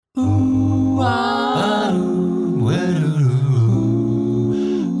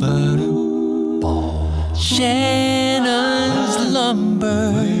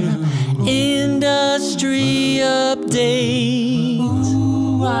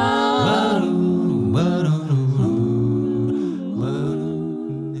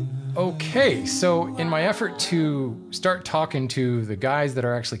Okay, so in my effort to start talking to the guys that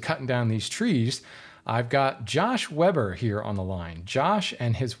are actually cutting down these trees, I've got Josh Weber here on the line. Josh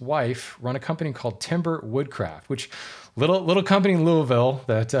and his wife run a company called Timber Woodcraft, which little company in Louisville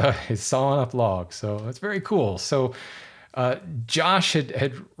that is sawing up logs. So it's very cool. So Josh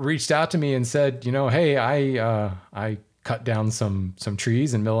had reached out to me and said, hey, I cut down some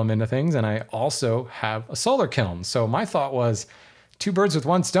trees and mill them into things, and I also have a solar kiln. So my thought was, two birds with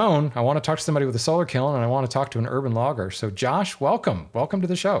one stone. I want to talk to somebody with a solar kiln, and I want to talk to an urban logger. So Josh, welcome to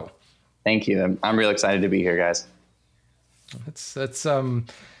the show. Thank you. I'm really excited to be here, guys. Let's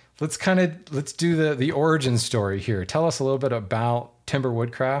do the origin story here. Tell us a little bit about Timber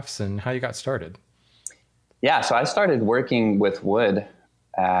Woodcrafts and how you got started. Yeah, so I started working with wood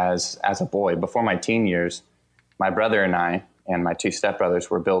as a boy. Before my teen years, my brother and I and my two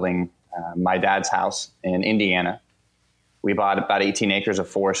stepbrothers were building my dad's house in Indiana. We bought about 18 acres of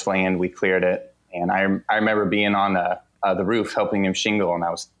forest land. We cleared it, and I remember being on the roof helping him shingle, and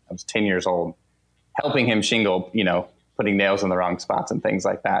I was 10 years old, helping him shingle, putting nails in the wrong spots and things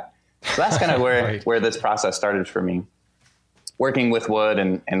like that. So that's kind of where right. where this process started for me, working with wood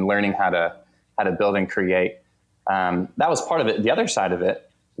and learning how to build and create. That was part of it. The other side of it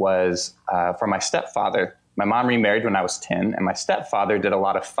was for my stepfather. My mom remarried when I was 10, and my stepfather did a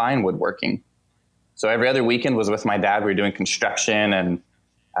lot of fine woodworking. So every other weekend was with my dad. We were doing construction, and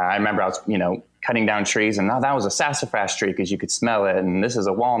I remember I was, cutting down trees, and that was a sassafras tree because you could smell it, and this is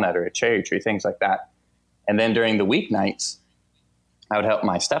a walnut or a cherry tree, things like that. And then during the weeknights, I would help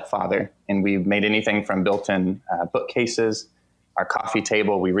my stepfather, and we made anything from built-in bookcases, our coffee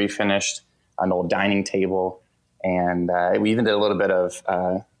table. We refinished an old dining table, and we even did a little bit of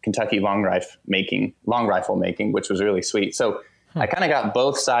Kentucky long rifle making, which was really sweet. So I kind of got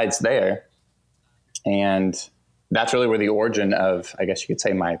both sides there. And that's really where the origin of, I guess you could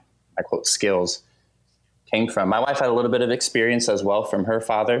say, my quote skills came from. My wife had a little bit of experience as well from her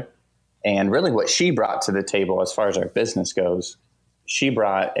father. And really what she brought to the table as far as our business goes, she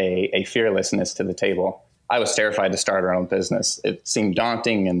brought a fearlessness to the table. I was terrified to start our own business. It seemed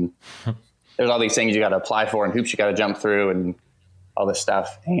daunting, and there's all these things you got to apply for and hoops you got to jump through and all this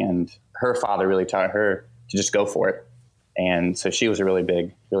stuff. And her father really taught her to just go for it. And so she was a really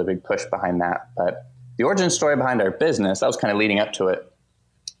big push behind that. But the origin story behind our business, that was kind of leading up to it,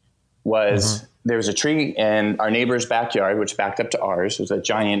 was there was a tree in our neighbor's backyard, which backed up to ours. It was a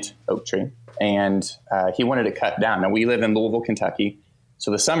giant oak tree. And he wanted to cut down. Now, we live in Louisville, Kentucky.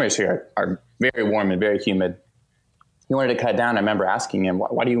 So the summers here are very warm and very humid. He wanted to cut down. I remember asking him,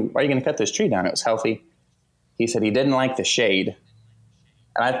 why are you going to cut this tree down? It was healthy. He said he didn't like the shade.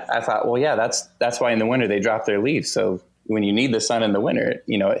 And I thought, well, yeah, that's why in the winter they drop their leaves. So when you need the sun in the winter,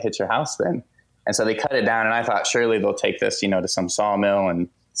 it hits your house then. And so they cut it down, and I thought surely they'll take this, to some sawmill and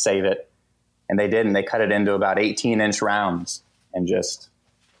save it. And they didn't. They cut it into about 18-inch rounds and just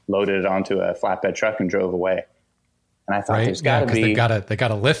loaded it onto a flatbed truck and drove away. And I thought there's got to be... they got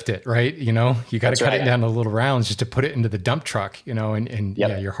to lift it, right? You got to cut it down to little rounds just to put it into the dump truck, and yep.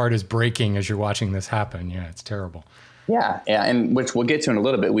 Yeah, your heart is breaking as you're watching this happen. Yeah, it's terrible. Yeah, and which we'll get to in a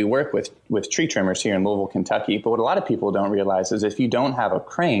little bit. We work with tree trimmers here in Louisville, Kentucky. But what a lot of people don't realize is if you don't have a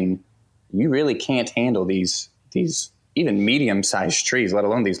crane, you really can't handle these even medium-sized trees, let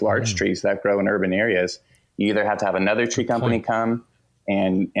alone these large trees that grow in urban areas. You either have to have another tree company come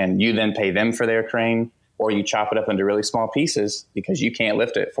and you then pay them for their crane, or you chop it up into really small pieces because you can't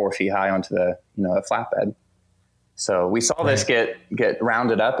lift it 4 feet high onto the a flatbed. So we saw this get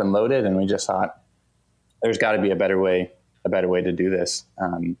rounded up and loaded, and we just thought there's got to be a better way to do this.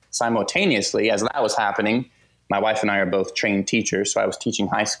 Simultaneously, as that was happening, my wife and I are both trained teachers. So I was teaching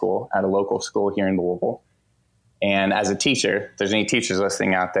high school at a local school here in Louisville. And as a teacher, if there's any teachers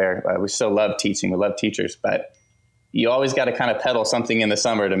listening out there, we still love teaching. We love teachers, but you always got to kind of peddle something in the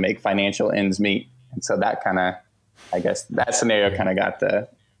summer to make financial ends meet. And so that kind of, I guess that scenario kind of got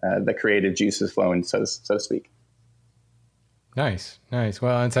the creative juices flowing, so to speak. Nice.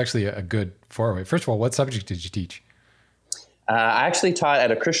 Well, it's actually a good foray. First of all, what subject did you teach? I actually taught at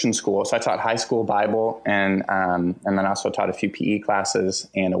a Christian school. So I taught high school Bible and then also taught a few PE classes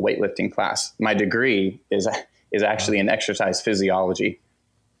and a weightlifting class. My degree is actually in exercise physiology.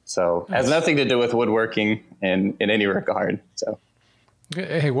 So it has nothing to do with woodworking in any regard. So.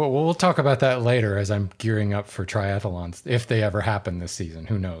 Hey, we'll talk about that later as I'm gearing up for triathlons, if they ever happen this season.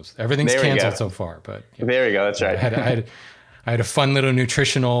 Who knows? Everything's canceled so far, but there we go. That's right. I had a fun little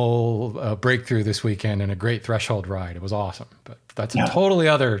nutritional breakthrough this weekend and a great threshold ride. It was awesome, but that's a totally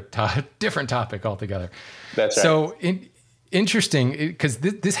different topic altogether. That's right. So interesting, because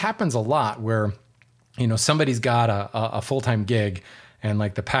this happens a lot where, somebody's got a full-time gig and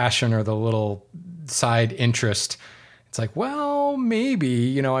like the passion or the little side interest. It's like, well, maybe,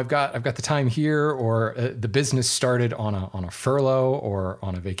 you know, I've got the time here, or the business started on a furlough or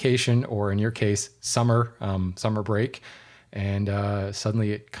on a vacation, or in your case, summer break. And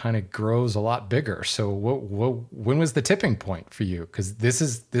suddenly it kind of grows a lot bigger. So when was the tipping point for you? Because this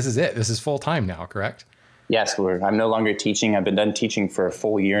is it. This is full time now, correct? Yes, I'm no longer teaching. I've been done teaching for a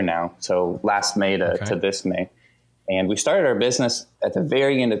full year now. So last May to this May. And we started our business at the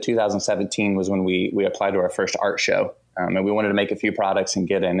very end of 2017 was when we applied to our first art show. And we wanted to make a few products and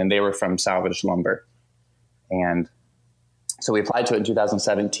get in, and they were from salvaged lumber. And so we applied to it in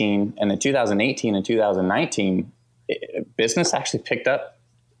 2017. And in 2018 and 2019, business actually picked up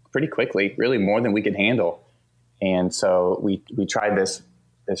pretty quickly, really more than we could handle. And so we tried this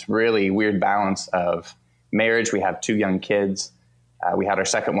really weird balance of marriage. We have 2 young kids. We had our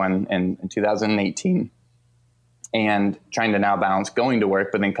second one in 2018, and trying to now balance going to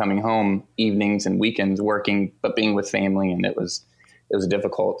work, but then coming home evenings and weekends working, but being with family. And it was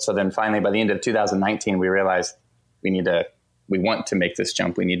difficult. So then finally, by the end of 2019, we realized we want to make this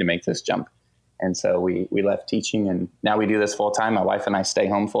jump. We need to make this jump. And so we left teaching, and now we do this full time. My wife and I stay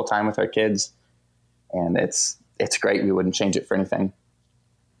home full time with our kids, and it's great. We wouldn't change it for anything.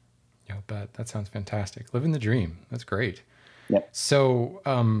 Yeah, but that sounds fantastic. Living the dream. That's great. Yep. So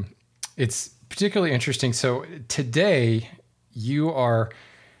it's particularly interesting. So today you are,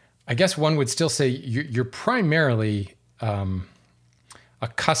 I guess one would still say you're primarily a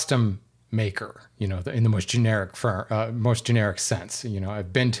custom maker, you know, in the most generic sense. You know,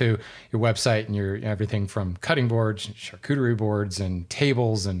 I've been to your website, and you're everything from cutting boards, charcuterie boards, and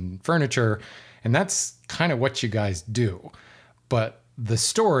tables and furniture. And that's kind of what you guys do. But the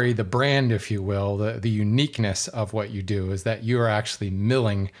story, the brand, if you will, the uniqueness of what you do is that you are actually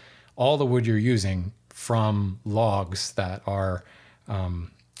milling all the wood you're using from logs that are,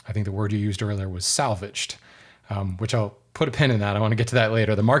 I think the word you used earlier was salvaged, which I'll put a pin in that. I want to get to that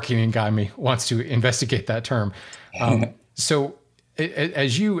later. The marketing guy wants to investigate that term. So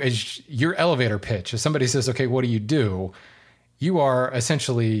as your elevator pitch, if somebody says, okay, what do? You are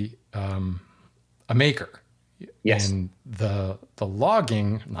essentially a maker. Yes. And the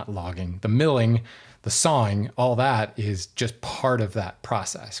milling, the sawing, all that is just part of that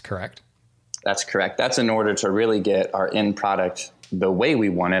process, correct? That's correct. That's in order to really get our end product the way we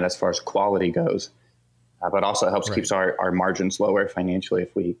want it as far as quality goes. But also it helps keeps our margins lower financially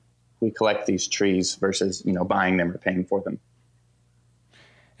if we collect these trees versus, you know, buying them or paying for them.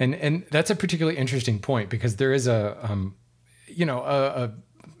 And that's a particularly interesting point, because there is a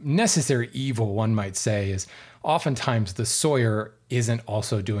necessary evil, one might say, is oftentimes the sawyer isn't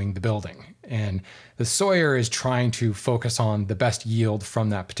also doing the building, and the sawyer is trying to focus on the best yield from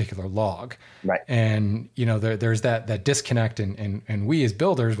that particular log. Right. And, you know, there's that disconnect, and we as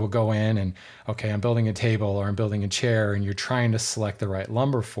builders will go in and, okay, I'm building a table or I'm building a chair, and you're trying to select the right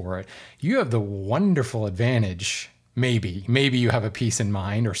lumber for it. You have the wonderful advantage. Maybe you have a piece in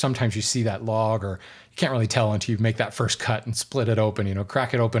mind, or sometimes you see that log, or you can't really tell until you make that first cut and split it open, you know,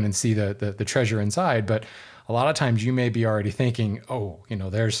 crack it open and see the treasure inside. But a lot of times you may be already thinking, oh, you know,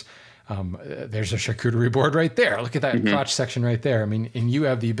 there's a charcuterie board right there. Look at that crotch section right there. I mean, and you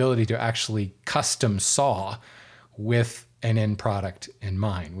have the ability to actually custom saw with an end product in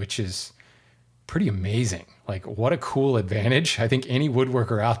mind, which is pretty amazing. Like, what a cool advantage. I think any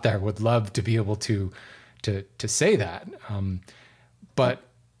woodworker out there would love to be able to say that. But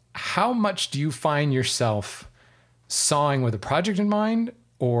how much do you find yourself sawing with a project in mind,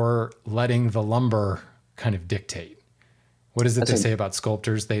 or letting the lumber kind of dictate? What is it they say about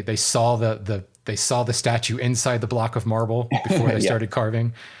sculptors? They saw the statue inside the block of marble before they started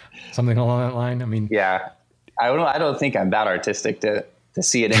carving, something along that line. I mean, yeah, I don't think I'm that artistic to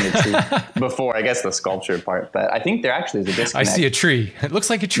see it in the tree before, I guess, the sculpture part. But I think there actually is a disconnect. I see a tree. It looks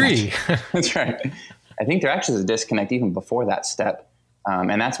like a tree. That's right. I think there actually is a disconnect even before that step.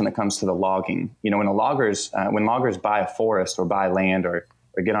 And that's when it comes to the logging. You know, when loggers buy a forest or buy land or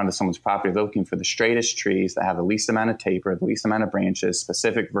get onto someone's property, they're looking for the straightest trees that have the least amount of taper, the least amount of branches,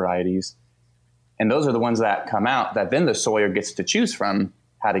 specific varieties. And those are the ones that come out that then the sawyer gets to choose from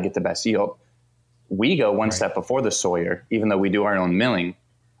how to get the best yield. We go one step before the sawyer, even though we do our own milling.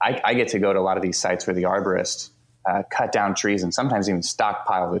 I get to go to a lot of these sites where the arborists cut down trees and sometimes even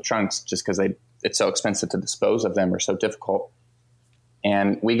stockpile the trunks just because it's so expensive to dispose of them or so difficult.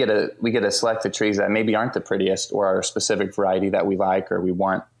 And we get to select the trees that maybe aren't the prettiest, or are a specific variety that we like or we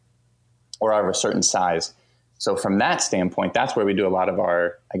want, or are of a certain size. So from that standpoint, that's where we do a lot of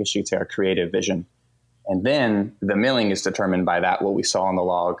our, I guess you could say, our creative vision. And then the milling is determined by that, what we saw on the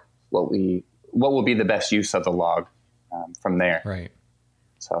log, what will be the best use of the log from there. Right.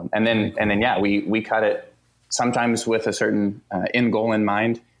 So, and then, yeah, we cut it sometimes with a certain end goal in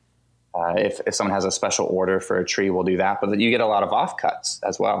mind. If someone has a special order for a tree, we'll do that. But you get a lot of offcuts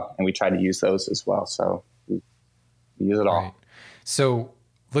as well, and we try to use those as well. So we use it all. Right. So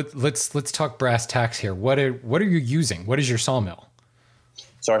let's talk brass tacks here. What are you using? What is your sawmill?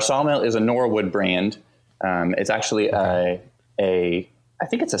 So our sawmill is a Norwood brand. It's actually I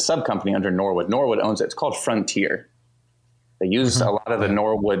think it's a sub company under Norwood. Norwood owns it. It's called Frontier. They use a lot of the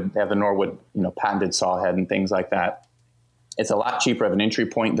Norwood. They have the Norwood, patented saw head and things like that. It's a lot cheaper of an entry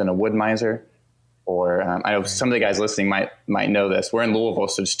point than a Wood-Mizer. Or I know some of the guys listening might know this. We're in Louisville,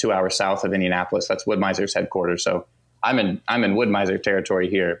 so it's 2 hours south of Indianapolis. That's Wood-Mizer's headquarters. So I'm in Wood-Mizer territory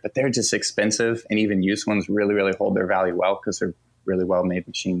here, but they're just expensive, and even used ones really, really hold their value well because they're really well-made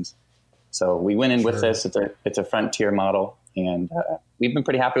machines. So we went in with this. It's a Frontier model, and we've been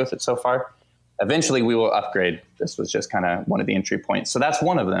pretty happy with it so far. Eventually, we will upgrade. This was just kind of one of the entry points. So that's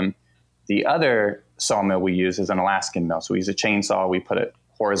one of them. The other sawmill we use is an Alaskan mill. So we use a chainsaw. We put it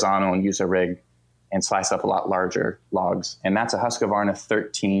horizontal and use a rig and slice up a lot larger logs. And that's a Husqvarna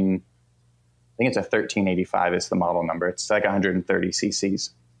 13. I think it's a 1385 is the model number. It's like 130 cc's.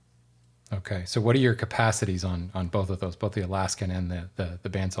 Okay. So what are your capacities on both of those, both the Alaskan and the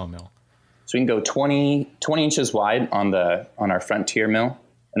bandsaw mill? So we can go 20 inches wide on our Frontier mill,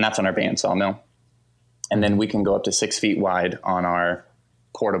 and that's on our bandsaw mill. And then we can go up to 6 feet wide on our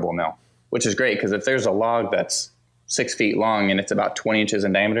portable mill, which is great because if there's a log that's 6 feet long and it's about 20 inches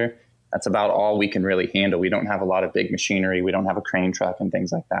in diameter, that's about all we can really handle. We don't have a lot of big machinery. We don't have a crane truck and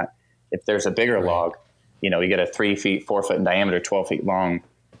things like that. If there's a bigger log, you get a 3 feet, 4 foot in diameter, 12 feet long,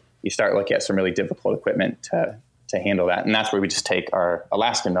 you start looking at some really difficult equipment to handle that. And that's where we just take our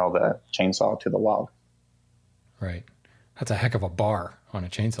Alaskan mill, the chainsaw, to the log. Right. That's a heck of a bar on a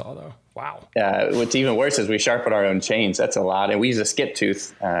chainsaw, though. Wow. What's even worse is we sharpen our own chains. That's a lot. And we use a skip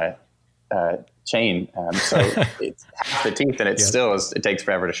tooth chain. So it's half the teeth, and it takes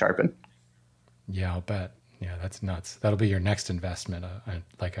forever to sharpen. Yeah, I'll bet. Yeah, that's nuts. That'll be your next investment,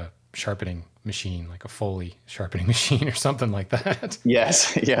 like a sharpening machine, like a Foley sharpening machine or something like that.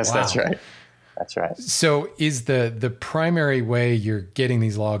 Yes, wow. That's right. That's right. So is the primary way you're getting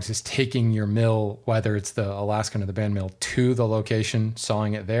these logs is taking your mill, whether it's the Alaskan or the band mill, to the location,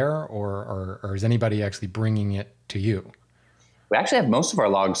 sawing it there, or is anybody actually bringing it to you? We actually have most of our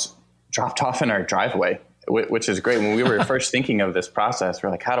logs dropped off in our driveway, which is great. When we were first thinking of this process, we're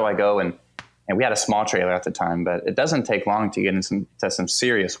like, how do I go? And we had a small trailer at the time, but it doesn't take long to get into some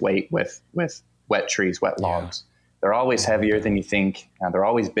serious weight with wet trees, wet logs. They're always heavier than you think. They're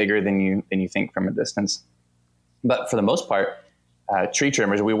always bigger than you think from a distance. But for the most part, tree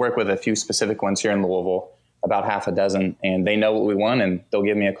trimmers, we work with a few specific ones here in Louisville, about half a dozen, and they know what we want, and they'll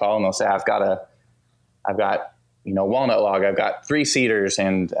give me a call and they'll say, I've got walnut log, I've got 3 cedars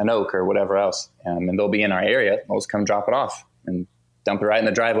and an oak or whatever else. And they'll be in our area. They'll just come drop it off and dump it right in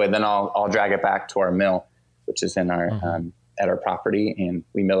the driveway. Then I'll drag it back to our mill, which is in our, at our property, and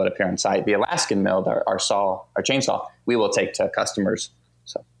we mill it up here on site. The Alaskan mill, our chainsaw, we will take to customers.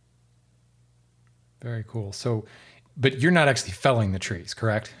 So. Very cool. So, but you're not actually felling the trees,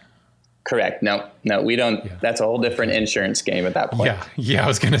 correct? Correct. No, we don't. Yeah. That's a whole different insurance game at that point. Yeah. I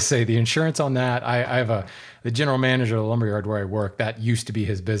was going to say the insurance on that. I have the general manager of the lumberyard where I work. That used to be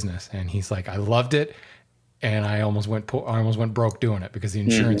his business, and he's like, I loved it. And I almost went broke doing it because the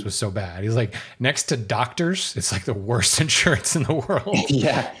insurance was so bad. He's like, next to doctors, it's like the worst insurance in the world.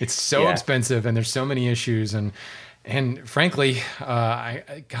 Yeah. It's so expensive, and there's so many issues. And frankly,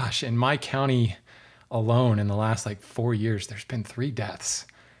 in my county alone in the last 4 years, there's been 3 deaths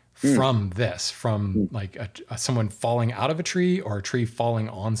from someone falling out of a tree or a tree falling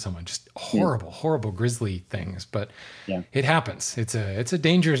on someone. Just horrible grisly things. But it happens. It's a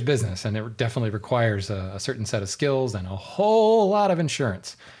dangerous business, and it definitely requires a certain set of skills and a whole lot of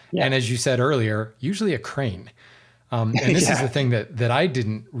insurance. Yeah. And as you said earlier, usually a crane. And this is the thing that I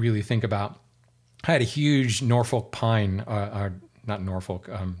didn't really think about. I had a huge Norfolk pine,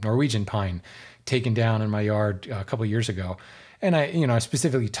 Norwegian pine taken down in my yard a couple of years ago. And I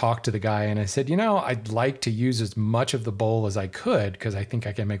specifically talked to the guy, and I said, I'd like to use as much of the bowl as I could because I think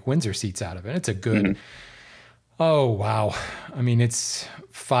I can make Windsor seats out of it. It's a good, oh, wow. I mean, it's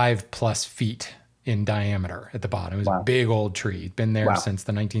 5+ feet in diameter at the bottom. It was a big old tree. It'd been there since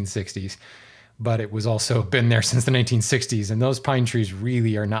the 1960s, but it was also been there since the 1960s. And those pine trees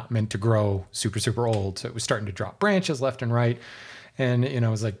really are not meant to grow super, super old. So it was starting to drop branches left and right. And, I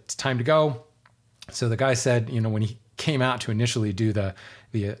was like, it's time to go. So the guy said, when he came out to initially do the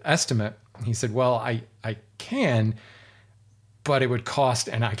estimate, he said, well, I can, but it would cost,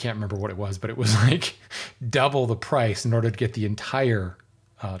 and I can't remember what it was, but it was like double the price in order to get the entire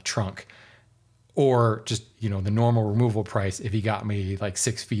trunk, or just, you know, the normal removal price if he got me like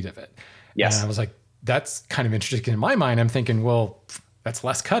 6 feet of it. Yes. And I was like, that's kind of interesting. In my mind, I'm thinking, well, that's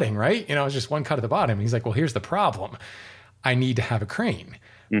less cutting, right? You know, it's just one cut at the bottom. He's like, well, here's the problem. I need to have a crane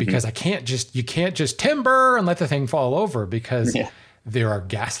because you can't just timber and let the thing fall over, because there are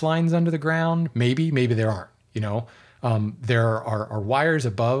gas lines under the ground. Maybe there aren't, you know. There are wires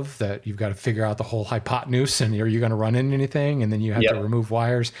above that you've got to figure out the whole hypotenuse, and are you going to run into anything? And then you have to remove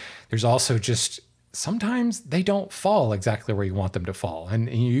wires. There's also just, sometimes they don't fall exactly where you want them to fall. And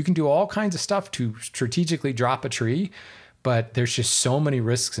you can do all kinds of stuff to strategically drop a tree, but there's just so many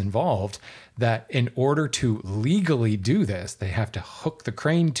risks involved that in order to legally do this, they have to hook the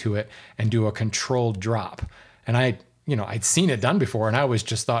crane to it and do a controlled drop. And I'd seen it done before, and I always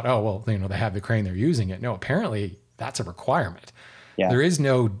just thought, oh, well, you know, they have the crane, they're using it. No, apparently that's a requirement. Yeah. There is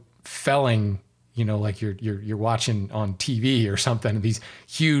no felling, you know, like you're watching on TV or something, these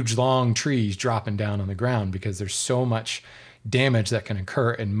huge long trees dropping down on the ground, because there's so much damage that can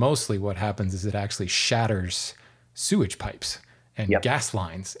occur. And mostly what happens is it actually shatters sewage pipes and gas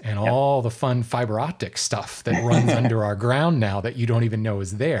lines and all the fun fiber optic stuff that runs under our ground now that you don't even know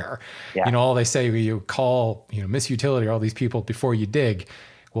is there. Yeah. You know, all they say, you call, you know, Miss Utility or all these people before you dig.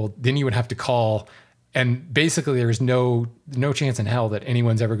 Well, then you would have to call, and basically there's no chance in hell that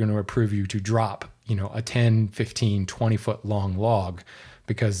anyone's ever going to approve you to drop, you know, a 10, 15, 20 foot long log,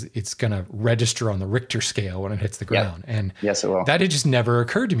 because it's going to register on the Richter scale when it hits the ground. And yes, it will. That had just never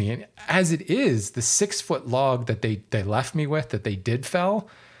occurred to me. And as it is, the 6 foot log that they left me with, that they did fell,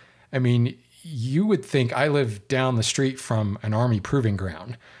 I mean, you would think, I live down the street from an Army proving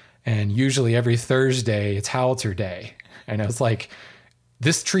ground, and usually every Thursday it's howitzer day. And I was like,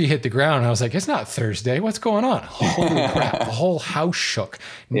 this tree hit the ground, and I was like, it's not Thursday. What's going on? Holy crap. The whole house shook.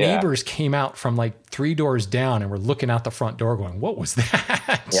 Neighbors came out from like 3 doors down and were looking out the front door going, what was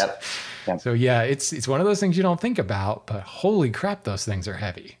that? Yep. So yeah, it's one of those things you don't think about, but holy crap, those things are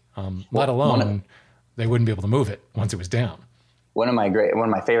heavy. Let alone they wouldn't be able to move it once it was down. One of my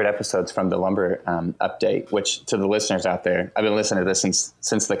favorite episodes from the lumber update, which to the listeners out there, I've been listening to this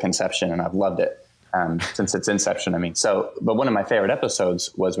since the conception, and I've loved it. Since its inception, I mean. But one of my favorite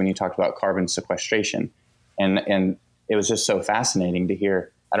episodes was when you talked about carbon sequestration, and it was just so fascinating to hear.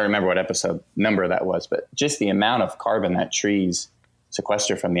 I don't remember what episode number that was, but just the amount of carbon that trees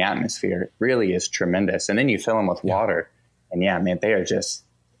sequester from the atmosphere really is tremendous. And then you fill them with water, and man, they are just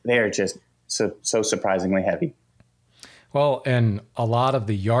so surprisingly heavy. Well, and a lot of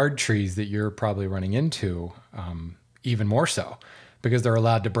the yard trees that you're probably running into, even more so, because they're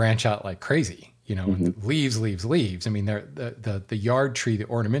allowed to branch out like crazy. You know, and leaves. I mean, the yard tree, the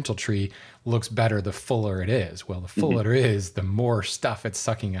ornamental tree, looks better the fuller it is. Well, the fuller it is, the more stuff it's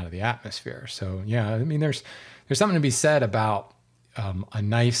sucking out of the atmosphere. So yeah, I mean, there's something to be said about a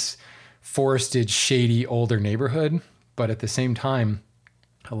nice forested, shady, older neighborhood. But at the same time,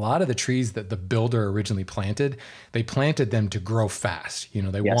 a lot of the trees that the builder originally planted, they planted them to grow fast. You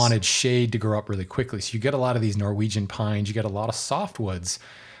know, they wanted shade to grow up really quickly. So you get a lot of these Norwegian pines, you get a lot of softwoods.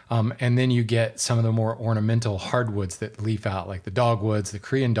 And then you get some of the more ornamental hardwoods that leaf out, like the dogwoods, the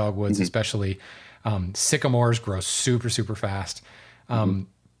Korean dogwoods, especially. Sycamores grow super, super fast.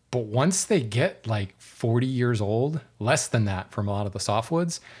 But once they get like 40 years old, less than that from a lot of the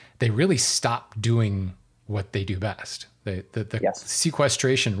softwoods, they really stop doing what they do best. The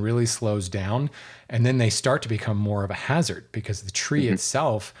sequestration really slows down, and then they start to become more of a hazard, because the tree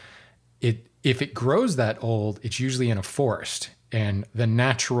itself, if it grows that old, it's usually in a forest. And the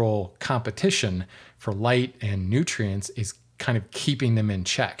natural competition for light and nutrients is kind of keeping them in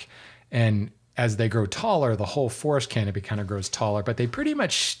check. And as they grow taller, the whole forest canopy kind of grows taller, but they pretty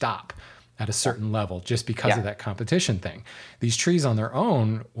much stop at a certain level just because of that competition thing. These trees on their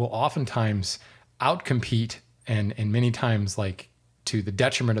own will oftentimes outcompete and many times like to the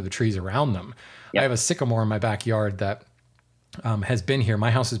detriment of the trees around them. I have a sycamore in my backyard that has been here.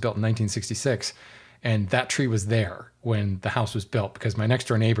 My house was built in 1966. And that tree was there when the house was built, because my next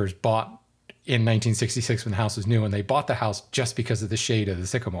door neighbors bought in 1966 when the house was new, and they bought the house just because of the shade of the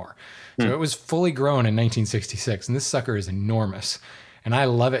sycamore. So it was fully grown in 1966, and this sucker is enormous. And I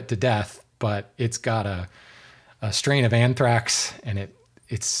love it to death, but it's got a strain of anthrax, and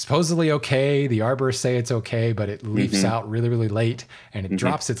it's supposedly okay. The arborists say it's okay, but it leaves out really, really late, and it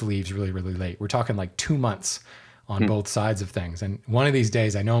drops its leaves really, really late. We're talking like 2 months on both sides of things. And one of these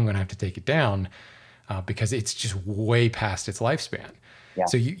days, I know I'm going to have to take it down, because it's just way past its lifespan. Yeah.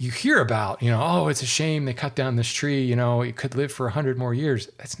 So you hear about, oh, it's a shame they cut down this tree, it could live for 100 more years.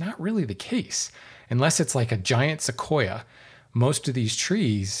 That's not really the case. Unless it's like a giant sequoia, most of these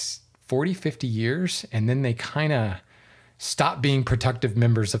trees, 40, 50 years, and then they kind of stop being productive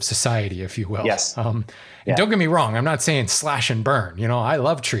members of society, if you will. Yes. And don't get me wrong, I'm not saying slash and burn. I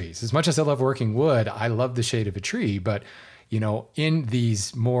love trees. As much as I love working wood, I love the shade of a tree. But, in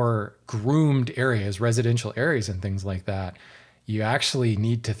these more groomed areas, residential areas and things like that, you actually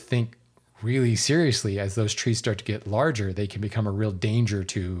need to think really seriously. As those trees start to get larger, they can become a real danger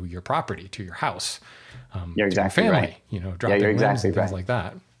to your property, to your house, you're exactly to your family, right. dropping you're limbs exactly and things right. like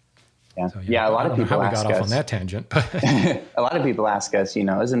that. Yeah. So, a lot of people ask us. How we got off on that tangent. But a lot of people ask us,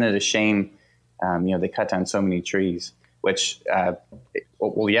 isn't it a shame, they cut down so many trees, which,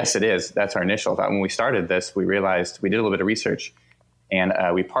 well, yes, it is. That's our initial thought. When we started this, we realized we did a little bit of research, and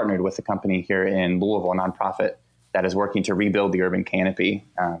we partnered with a company here in Louisville, a nonprofit that is working to rebuild the urban canopy,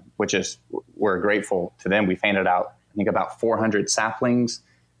 which is, we're grateful to them. We handed out, I think, about 400 saplings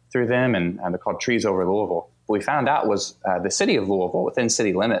through them, and they're called Trees Over Louisville. What we found out was the city of Louisville, within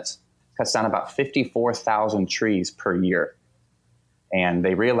city limits, cuts down about 54,000 trees per year. And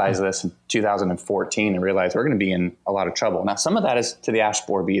they realized this in 2014 and realized we're going to be in a lot of trouble. Now, some of that is to the ash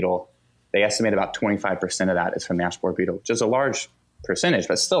borer beetle. They estimate about 25% of that is from the ash borer beetle, which is a large percentage,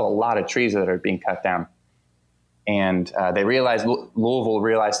 but still a lot of trees that are being cut down. And they realized, Louisville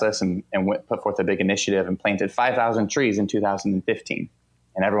realized this and put forth a big initiative and planted 5,000 trees in 2015.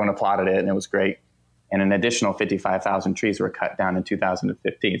 And everyone applauded it, and it was great. And an additional 55,000 trees were cut down in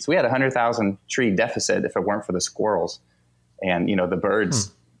 2015. So we had a 100,000 tree deficit if it weren't for the squirrels and, the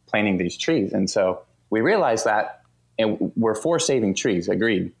birds planting these trees. And so we realized that, and we're for saving trees,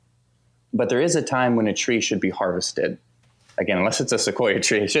 agreed. But there is a time when a tree should be harvested. Again, unless it's a sequoia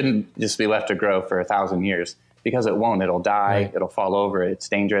tree, it shouldn't just be left to grow for 1,000 years, because it won't. It'll die, right. It'll fall over, it's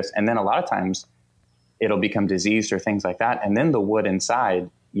dangerous. And then a lot of times it'll become diseased or things like that. And then the wood inside,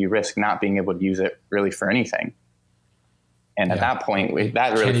 you risk not being able to use it really for anything. And at that point,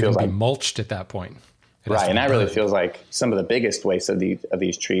 that really feels like mulched at that point. Right. And that really feels like some of the biggest wastes of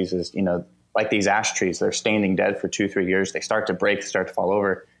these trees is, like these ash trees, they're standing dead for 2-3 years. They start to break, start to fall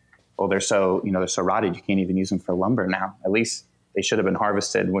over. Well, they're so rotted, you can't even use them for lumber now. At least they should have been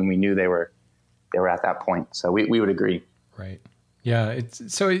harvested when we knew they were at that point. So we would agree. Right. Yeah.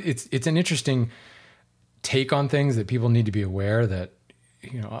 It's an interesting take on things that people need to be aware that,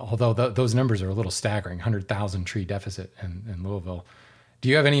 although those numbers are a little staggering, 100,000 tree deficit in Louisville. Do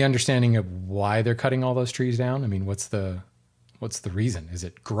you have any understanding of why they're cutting all those trees down? I mean, what's the reason? Is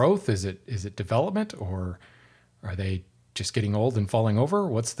it growth? Is it development? Or are they just getting old and falling over?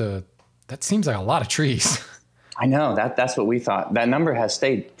 That seems like a lot of trees. I know that's what we thought. That number has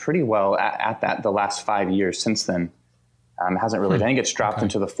stayed pretty well at that the last 5 years since then. It hasn't really, I think it's dropped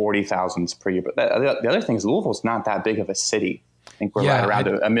into the 40,000s per year. But the other thing is Louisville's not that big of a city. I think we're right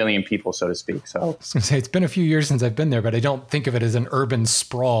around 1 million people, so to speak. So I was going to say, it's been a few years since I've been there, but I don't think of it as an urban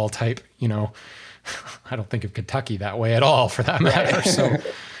sprawl type, I don't think of Kentucky that way at all, for that matter. So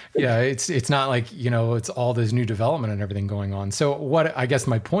yeah, it's not like, it's all this new development and everything going on. So what I guess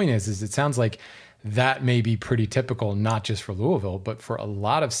my point is it sounds like that may be pretty typical, not just for Louisville, but for a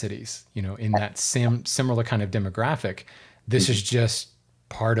lot of cities, in that similar kind of demographic. This is just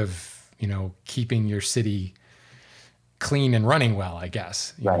part of, keeping your city clean and running well, I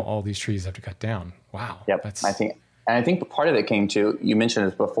guess. All these trees have to cut down. Wow. Yep. I think part of it came to, you mentioned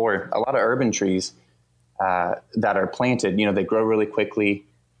this before, a lot of urban trees that are planted, they grow really quickly.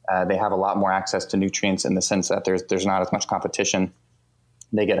 They have a lot more access to nutrients in the sense that there's not as much competition.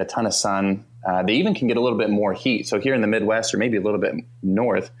 They get a ton of sun. They even can get a little bit more heat. So here in the Midwest, or maybe a little bit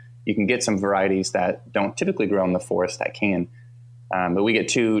north, you can get some varieties that don't typically grow in the forest that can. But we get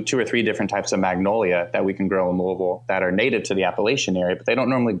two or three different types of magnolia that we can grow in Louisville that are native to the Appalachian area, but they don't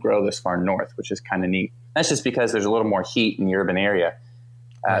normally grow this far north, which is kind of neat. That's just because there's a little more heat in the urban area.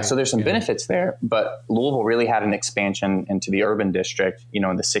 So there's some benefits there, but Louisville really had an expansion into the urban district, in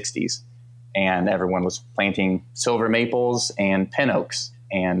the 60s, and everyone was planting silver maples and pin oaks.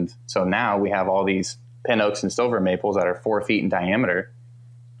 And so now we have all these pin oaks and silver maples that are 4 feet in diameter.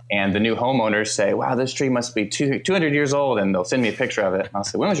 And the new homeowners say, wow, this tree must be 200 years old. And they'll send me a picture of it. And I'll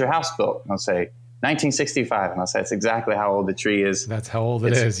say, when was your house built? And I'll say, 1965. And I'll say, that's exactly how old the tree is. That's how old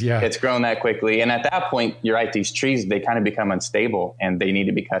it is. Yeah. It's grown that quickly. And at that point, you're right. These trees, they kind of become unstable and they need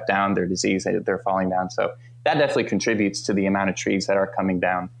to be cut down. They're diseased. They're falling down. So that definitely contributes to the amount of trees that are coming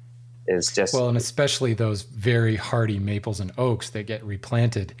down. Is just well, and especially those very hardy maples and oaks that get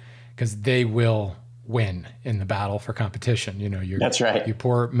replanted, because they will win in the battle for competition. That's right. Your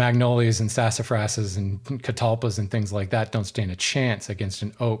poor magnolias and sassafrasas and catalpas and things like that don't stand a chance against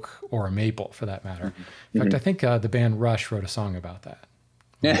an oak or a maple, for that matter. In fact, I think the band Rush wrote a song about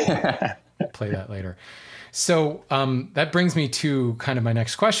that. play that later. So that brings me to kind of my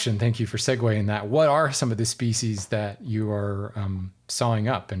next question. Thank you for segueing that. What are some of the species that you are sawing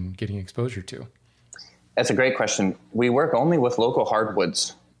up and getting exposure to? That's a great question. We work only with local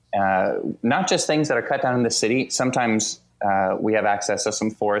hardwoods, not just things that are cut down in the city. Sometimes we have access to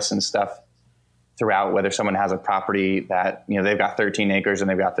some forests and stuff throughout, whether someone has a property that, they've got 13 acres and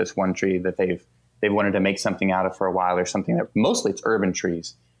they've got this one tree that they've wanted to make something out of for a while, or something that mostly it's urban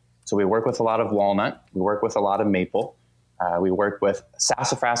trees. So we work with a lot of walnut. We work with a lot of maple. We work with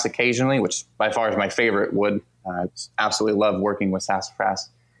sassafras occasionally, which by far is my favorite wood. Absolutely love working with sassafras.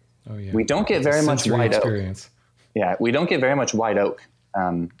 Oh, yeah. We don't get very much white oak. Yeah, we don't get very much white oak.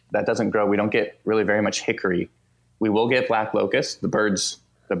 That doesn't grow. We don't get really very much hickory. We will get black locust. The birds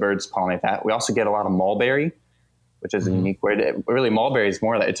pollinate that. We also get a lot of mulberry, which is a unique word. Really, mulberry is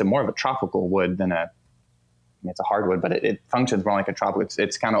more of a tropical wood than it's a hardwood, but it functions more like a tropical.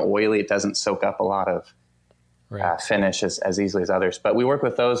 It's kind of oily. It doesn't soak up a lot of finish as easily as others. But we work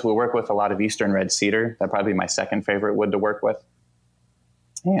with those. We work with a lot of eastern red cedar. That'd probably be my second favorite wood to work with.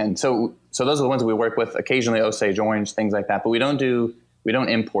 And so those are the ones we work with. Occasionally Osage orange, things like that. But we don't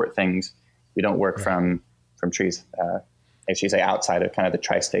import things. We don't work from trees, as you say, outside of kind of the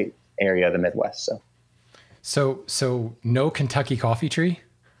tri-state area of the Midwest. So no Kentucky coffee tree?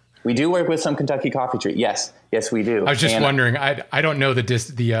 We do work with some Kentucky coffee tree. Yes, we do. I was just wondering. I don't know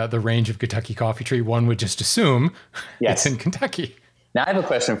the range of Kentucky coffee tree. One would just assume it's in Kentucky. Now I have a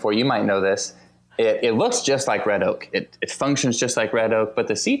question for you. You might know this. It looks just like red oak. It functions just like red oak, but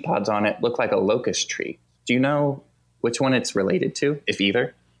the seed pods on it look like a locust tree. Do you know which one it's related to, if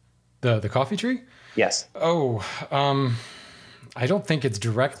either? The coffee tree? Yes. Oh, I don't think it's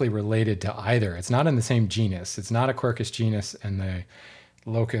directly related to either. It's not in the same genus. It's not a Quercus genus, and the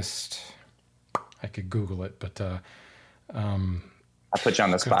locust, I could Google it, but I put you on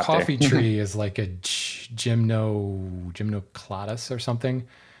the spot. Coffee tree is like a Gymnocladus or something,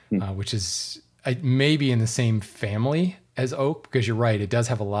 which is maybe in the same family as oak, because you're right, it does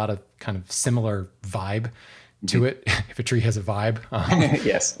have a lot of kind of similar vibe to it. If a tree has a vibe,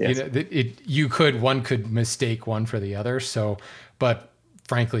 yes. One could mistake one for the other. So, but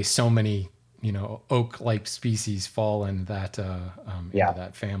frankly, so many oak-like species fall in that into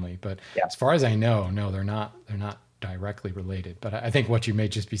that family. But as far as I know, no, they're not directly related. But I think what you may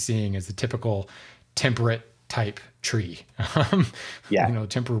just be seeing is the typical temperate type tree.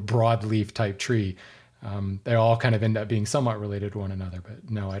 Temperate broadleaf type tree. They all kind of end up being somewhat related to one another. But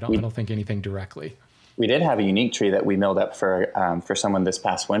no, I don't think anything directly. We did have a unique tree that we milled up for someone this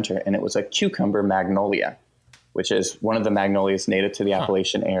past winter, and it was a cucumber magnolia, which is one of the magnolias native to the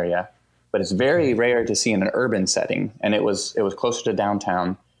Appalachian area. But it's very rare to see in an urban setting, and it was closer to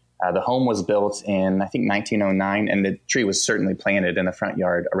downtown. The home was built in, I think, 1909, and the tree was certainly planted in the front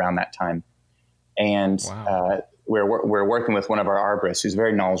yard around that time. And we're working with one of our arborists who's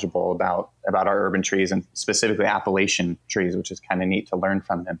very knowledgeable about our urban trees, and specifically Appalachian trees, which is kind of neat to learn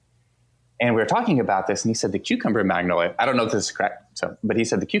from him. And we were talking about this, and he said the cucumber magnolia, I don't know if this is correct, but he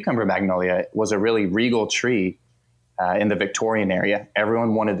said the cucumber magnolia was a really regal tree in the Victorian area.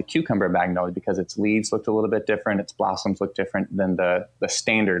 Everyone wanted the cucumber magnolia because its leaves looked a little bit different, its blossoms looked different than the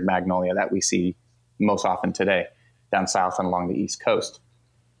standard magnolia that we see most often today down south and along the East Coast.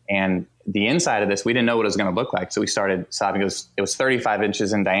 And the inside of this, we didn't know what it was going to look like. So we started sobbing. It was 35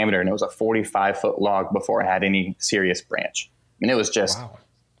 inches in diameter, and it was a 45-foot log before it had any serious branch. I mean, it was just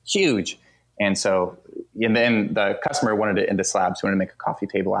huge. And then the customer wanted it into slabs. We wanted to make a coffee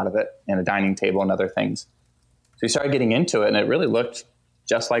table out of it and a dining table and other things. So we started getting into it, and it really looked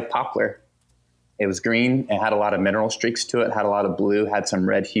just like poplar. It was green. It had a lot of mineral streaks to it, had a lot of blue, had some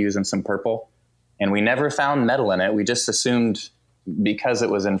red hues and some purple. And we never found metal in it. We just assumed because it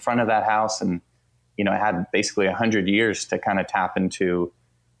was in front of that house and, it had basically 100 years to kind of tap into,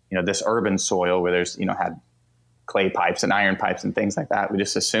 this urban soil where there's, had clay pipes and iron pipes and things like that. We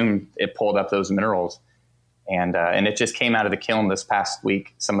just assumed it pulled up those minerals. And it just came out of the kiln this past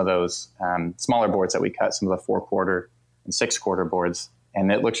week, some of those smaller boards that we cut, some of the 4-quarter and 6-quarter boards,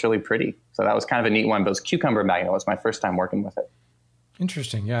 and it looks really pretty. So that was kind of a neat one. But it was cucumber magnolia. It was my first time working with it.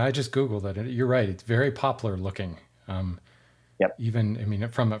 Interesting. Yeah, I just Googled it. You're right. It's very poplar looking. Yep. Even,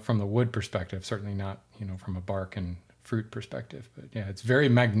 from the wood perspective, certainly not, from a bark and fruit perspective. But yeah, it's very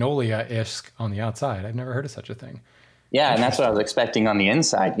magnolia-esque on the outside. I've never heard of such a thing. Yeah, and that's what I was expecting on the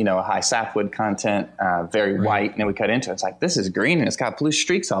inside, a high sapwood content, very white. And then we cut into it. It's like, this is green, and it's got blue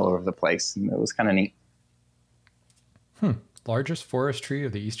streaks all over the place. And it was kind of neat. Largest forest tree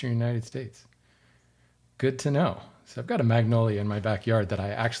of the eastern United States. Good to know. So I've got a magnolia in my backyard that I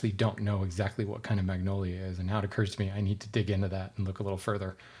actually don't know exactly what kind of magnolia is. And now it occurs to me I need to dig into that and look a little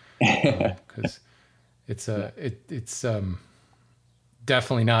further. because it's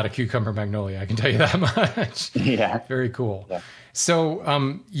definitely not a cucumber magnolia. I can tell you that much. Yeah. Very cool. Yeah.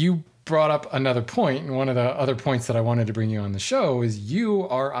 So you brought up another point, and one of the other points that I wanted to bring you on the show is you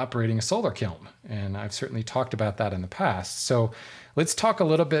are operating a solar kiln, and I've certainly talked about that in the past. So let's talk a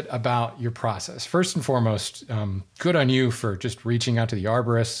little bit about your process. First and foremost, good on you for just reaching out to the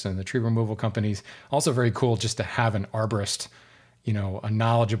arborists and the tree removal companies. Also very cool just to have an arborist, a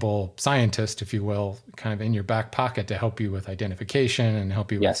knowledgeable scientist, if you will, kind of in your back pocket to help you with identification and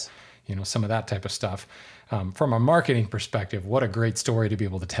help you with, some of that type of stuff. From a marketing perspective, what a great story to be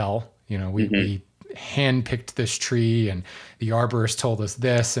able to tell. We handpicked this tree and the arborist told us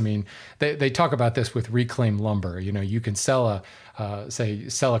this. I mean, they talk about this with reclaimed lumber. You can sell a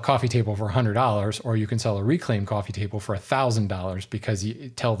coffee table for $100, or you can sell a reclaimed coffee table for $1,000 because you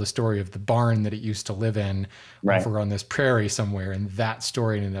tell the story of the barn that it used to live in over on this prairie somewhere. And that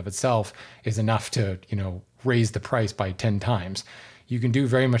story in and of itself is enough to, raise the price by 10 times. You can do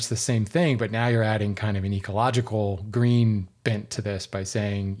very much the same thing, but now you're adding kind of an ecological green bent to this by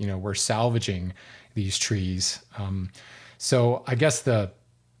saying, we're salvaging these trees. So I guess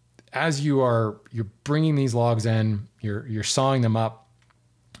as you're bringing these logs in, you're sawing them up,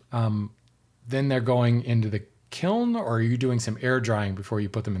 then they're going into the kiln, or are you doing some air drying before you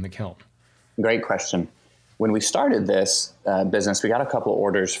put them in the kiln? Great question. When we started this business, we got a couple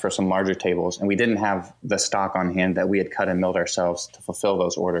orders for some larger tables, and we didn't have the stock on hand that we had cut and milled ourselves to fulfill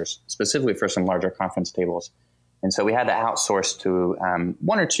those orders, specifically for some larger conference tables. And so we had to outsource to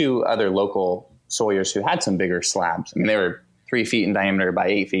one or two other local sawyers who had some bigger slabs. I mean, they were 3 feet in diameter by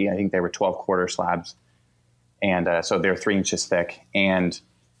 8 feet. I think they were 12-quarter slabs. And so they're 3 inches thick. And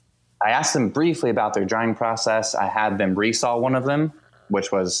I asked them briefly about their drying process. I had them resaw one of them,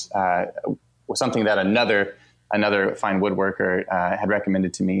 which was something that another fine woodworker had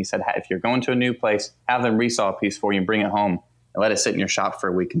recommended to me. He said, if you're going to a new place, have them resaw a piece for you and bring it home and let it sit in your shop for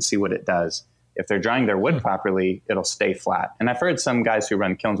a week and see what it does. If they're drying their wood properly, it'll stay flat. And I've heard some guys who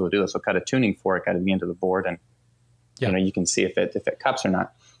run kilns will do this. They'll cut a tuning fork out of the end of the board, and you can see if it cups or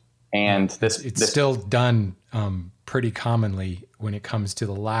not. And it's still done pretty commonly when it comes to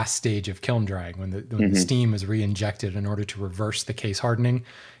the last stage of kiln drying, when the steam is re-injected in order to reverse the case hardening.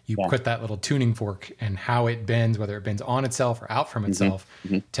 You put that little tuning fork, and how it bends, whether it bends on itself or out from itself,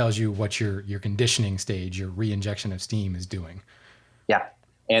 tells you what your conditioning stage, your re-injection of steam is doing. Yeah.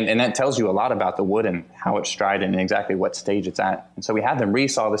 And that tells you a lot about the wood and how it's dried and exactly what stage it's at. And so we had them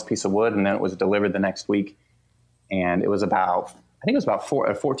resaw this piece of wood, and then it was delivered the next week. And it was about a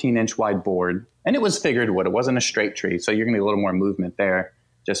 14-inch wide board. And it was figured wood. It wasn't a straight tree. So you're going to get a little more movement there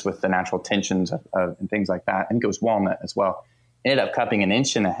just with the natural tensions and things like that. I think it was walnut as well. It ended up cupping an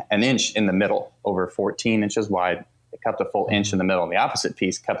inch in the middle, over 14 inches wide. It cupped a full inch in the middle. And the opposite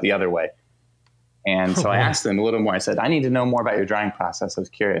piece cupped the other way. And so I asked them a little more. I said, I need to know more about your drying process. I was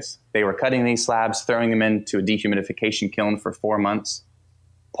curious. They were cutting these slabs, throwing them into a dehumidification kiln for 4 months,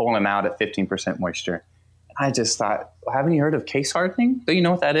 pulling them out at 15% moisture. And I just thought, well, haven't you heard of case hardening? Do you know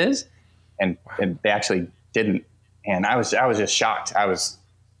what that is? And they actually didn't. And I was just shocked. What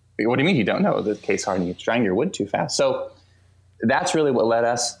do you mean you don't know the case hardening? It's drying your wood too fast. So that's really what led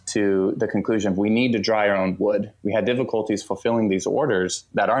us to the conclusion of we need to dry our own wood. We had difficulties fulfilling these orders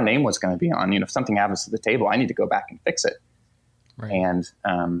that our name was going to be on. If something happens to the table, I need to go back and fix it. Right.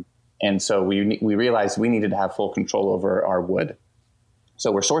 And so we realized we needed to have full control over our wood.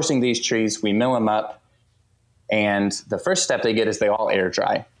 So we're sourcing these trees, we mill them up, and the first step they get is they all air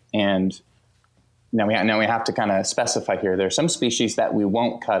dry. And now we have to kind of specify here. There's some species that we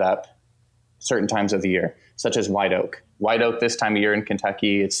won't cut up certain times of the year, such as white oak. White oak this time of year in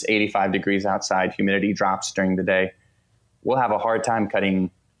Kentucky, it's 85 degrees outside. Humidity drops during the day. We'll have a hard time cutting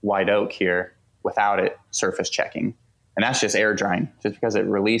white oak here without it surface checking. And that's just air drying, just because it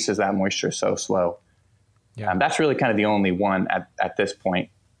releases that moisture so slow. Yeah. That's really kind of the only one at this point.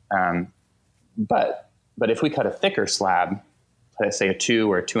 But if we cut a thicker slab, let's say a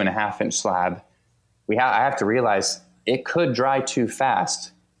 2 or 2.5 inch slab, I have to realize it could dry too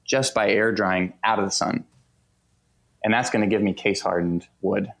fast just by air drying out of the sun. And that's going to give me case hardened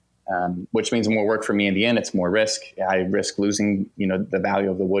wood, which means more work for me in the end. It's more risk. I risk losing, the value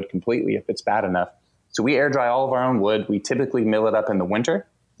of the wood completely if it's bad enough. So we air dry all of our own wood. We typically mill it up in the winter,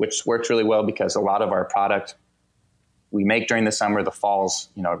 which works really well because a lot of our product we make during the summer. The fall's,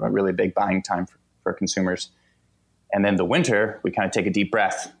 a really big buying time for consumers. And then the winter, we kind of take a deep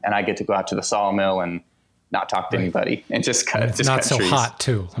breath, and I get to go out to the sawmill and not talk to anybody and just cut. It's not so hot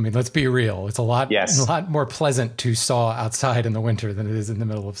too. I mean, let's be real. It's a lot more pleasant to saw outside in the winter than it is in the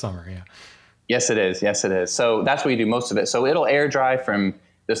middle of summer. Yeah. Yes, it is. So that's where you do most of it. So it'll air dry from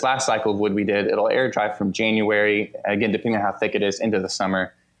this last cycle of wood we did, it'll air dry from January, again, depending on how thick it is, into the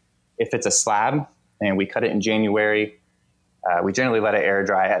summer. If it's a slab and we cut it in January, we generally let it air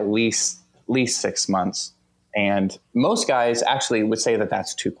dry at least 6 months. And most guys actually would say that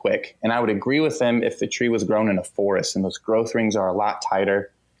that's too quick. And I would agree with them if the tree was grown in a forest and those growth rings are a lot tighter.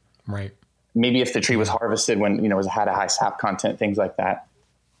 Right. Maybe if the tree was harvested when, it had a high sap content, things like that.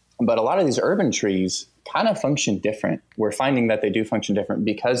 But a lot of these urban trees kind of function different. We're finding that they do function different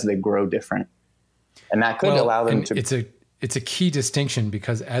because they grow different. And that could allow them to... It's a key distinction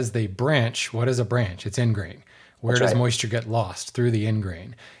because as they branch, what is a branch? It's end grain. Where That's does right. moisture get lost? Through the end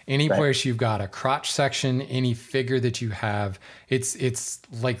grain. Any place you've got a crotch section, any figure that you have, it's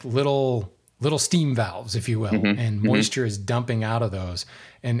like little steam valves, if you will, and moisture is dumping out of those.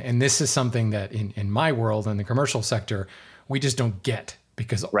 And this is something that in my world, in the commercial sector, we just don't get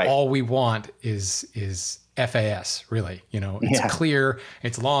because all we want is FAS, really. It's clear,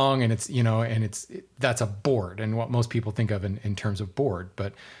 it's long, and that's a board, and what most people think of in terms of board.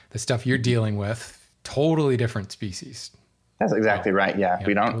 But the stuff you're dealing with, totally different species. That's exactly right. Yeah.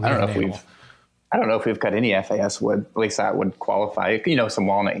 I don't know if we've cut any FAS wood. At least that would qualify. Some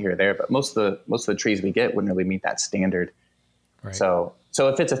walnut here or there, but most of the trees we get wouldn't really meet that standard. Right. So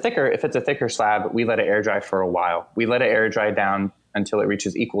if it's a thicker slab, we let it air dry for a while. We let it air dry down until it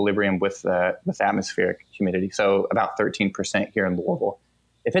reaches equilibrium with atmospheric humidity. So about 13% here in Louisville.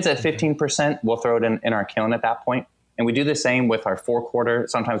 If it's at 15%, we'll throw it in our kiln at that point. And we do the same with our 4/4.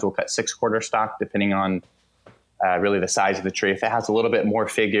 Sometimes we'll cut 6/4 stock, depending on really the size of the tree. If it has a little bit more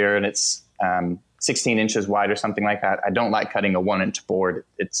figure and it's 16 inches wide or something like that, I don't like cutting a 1-inch board.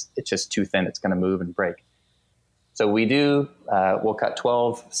 It's just too thin. It's going to move and break. So we'll cut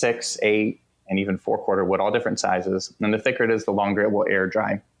 12, 6, 8, and even 4/4 wood, all different sizes. And the thicker it is, the longer it will air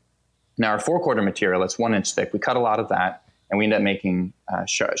dry. Now our 4/4 material, it's 1 inch thick. We cut a lot of that, and we end up making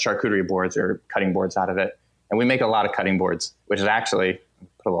charcuterie boards or cutting boards out of it. And we make a lot of cutting boards, which is actually,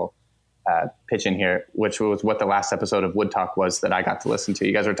 put a little pitch in here, which was what the last episode of Wood Talk was that I got to listen to.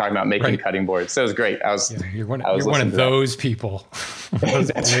 You guys were talking about making cutting boards. So it was great. You're one of those people,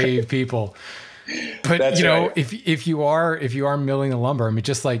 those brave people. But that's if you are milling the lumber, I mean,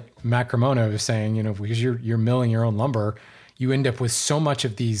 just like Matt Cremona was saying, because you're milling your own lumber, you end up with so much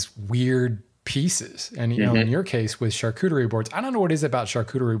of these weird pieces. And, in your case with charcuterie boards, I don't know what it is about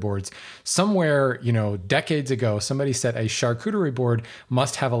charcuterie boards. Somewhere, decades ago, somebody said a charcuterie board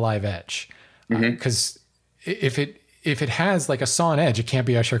must have a live edge. Because if it has like a sawn edge, it can't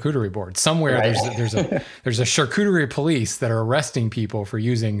be a charcuterie board. Somewhere there's a charcuterie police that are arresting people for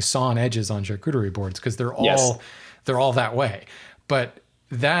using sawn edges on charcuterie boards because they're all that way. But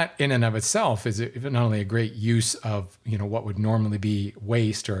that in and of itself is not only a great use of, what would normally be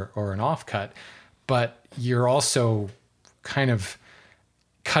waste or an offcut, but you're also kind of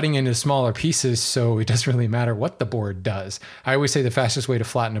cutting into smaller pieces. So it doesn't really matter what the board does. I always say the fastest way to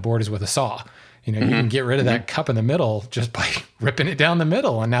flatten a board is with a saw. You can get rid of that cup in the middle just by ripping it down the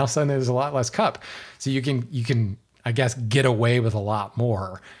middle. And now suddenly there's a lot less cup. So you can, I guess, get away with a lot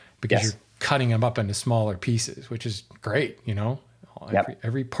more because you're cutting them up into smaller pieces, which is great.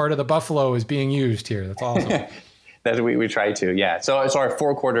 Every part of the buffalo is being used here. That's awesome. We try to, yeah. So our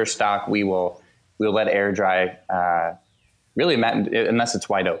 4/4 stock, we'll let air dry, really, unless it's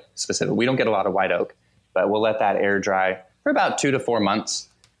white oak specific. We don't get a lot of white oak, but we'll let that air dry for about 2 to 4 months.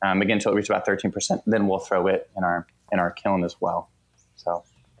 Again, until it reaches about 13%, then we'll throw it in our kiln as well. So,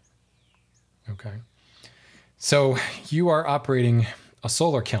 okay. So you are operating a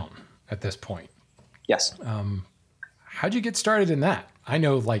solar kiln at this point. Yes. How'd you get started in that? I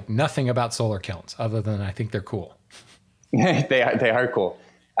know like nothing about solar kilns other than I think they're cool. They are cool.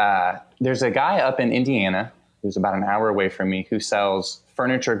 There's a guy up in Indiana who's about an hour away from me who sells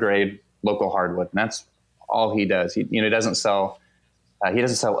furniture grade local hardwood, and that's all he does. He doesn't sell. He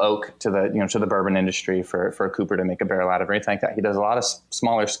doesn't sell oak to the bourbon industry for a cooper to make a barrel out of or anything like that. He does a lot of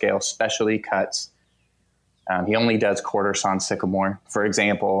smaller scale specialty cuts. He only does quarter sawn sycamore, for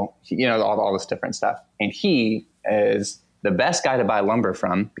example. All this different stuff. And he is the best guy to buy lumber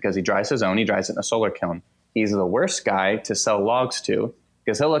from because he dries his own. He dries it in a solar kiln. He's the worst guy to sell logs to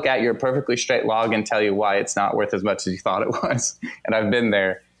because he'll look at your perfectly straight log and tell you why it's not worth as much as you thought it was. And I've been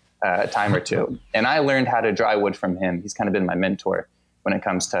there a time or two. And I learned how to dry wood from him. He's kind of been my mentor when it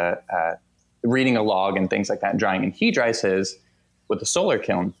comes to reading a log and things like that and drying. And he dries his with a solar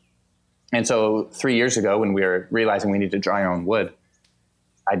kiln. And so 3 years ago, when we were realizing we needed to dry our own wood,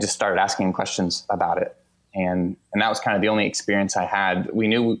 I just started asking him questions about it. And that was kind of the only experience I had. We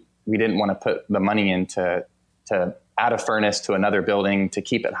knew we didn't want to put the money into to add a furnace to another building to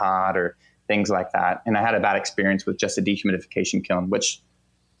keep it hot or things like that. And I had a bad experience with just a dehumidification kiln, which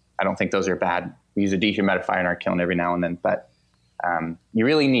I don't think those are bad. We use a dehumidifier in our kiln every now and then, but you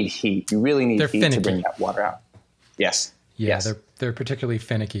really need heat. You really need heat finicky to bring that water out. Yes. Yeah, yes. they're particularly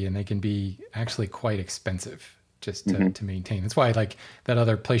finicky, and they can be actually quite expensive just to maintain. That's why, like, that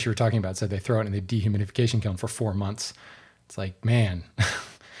other place you were talking about said they throw it in the dehumidification kiln for 4 months. It's like, man,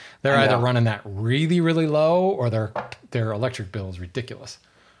 they're either running that really, really low, or their electric bill is ridiculous.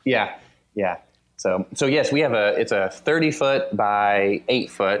 Yeah. So yes, we have it's a 30-foot by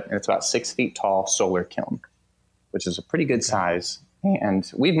 8-foot, and it's about 6 feet tall solar kiln, which is a pretty good size.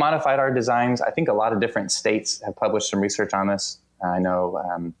 And we've modified our designs. I think a lot of different states have published some research on this. I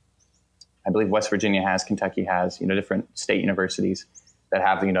know, I believe West Virginia has, Kentucky has, different state universities that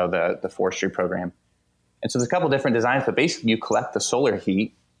have, the forestry program. And so there's a couple different designs, but basically you collect the solar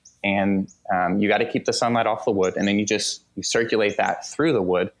heat, and you got to keep the sunlight off the wood. And then you circulate that through the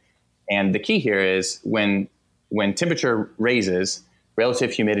wood. And the key here is when temperature raises,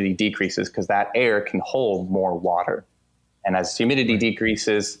 relative humidity decreases, because that air can hold more water. And as humidity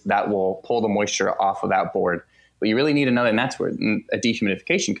decreases, that will pull the moisture off of that board. But you really need another, and that's where a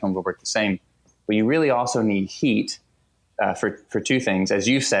dehumidification kiln will work the same. But you really also need heat for two things. As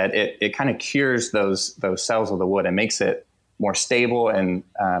you said, it kind of cures those cells of the wood and makes it more stable and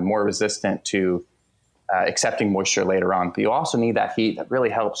more resistant to accepting moisture later on. But you also need that heat that really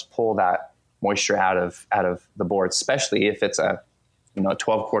helps pull that moisture out of the board, especially if it's a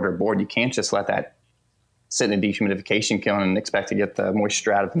 12-quarter board. You can't just let that sit in a dehumidification kiln and expect to get the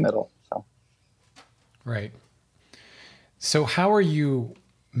moisture out of the middle. So, right. So how are you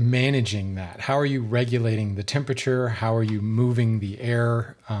managing that? How are you regulating the temperature? How are you moving the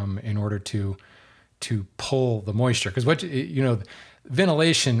air in order to pull the moisture? Because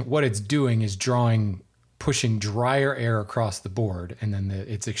ventilation, what it's doing is pushing drier air across the board, and then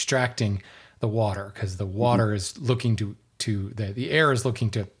it's extracting the water, because the water is looking the air is looking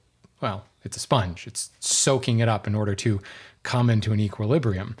to, well, it's a sponge. It's soaking it up in order to come into an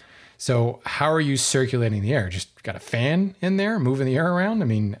equilibrium. So how are you circulating the air? Just got a fan in there, moving the air around? I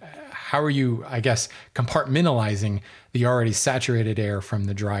mean, how are you, I guess, compartmentalizing the already saturated air from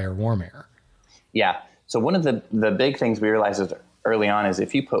the drier, warm air? Yeah. So one of the big things we realized early on is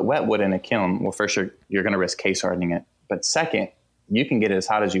if you put wet wood in a kiln, well, first you're going to risk case hardening it. But second, you can get it as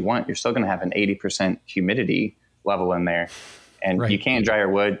hot as you want. You're still going to have an 80% humidity level in there. And you can't dry your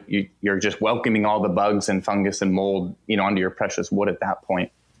wood. You're just welcoming all the bugs and fungus and mold, onto your precious wood at that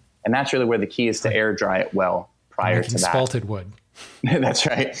point. And that's really where the key is to air dry it well prior to that. Spalted wood. That's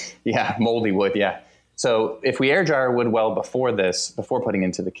right. Yeah, moldy wood. Yeah. So if we air dry our wood well before putting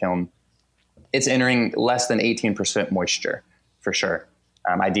into the kiln, it's entering less than 18% moisture for sure.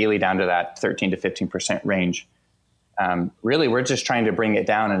 Ideally down to that 13 to 15% range. Really, we're just trying to bring it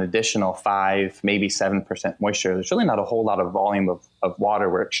down an additional 5, maybe 7% moisture. There's really not a whole lot of volume of water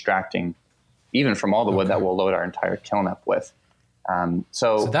we're extracting, even from all the wood that we'll load our entire kiln up with.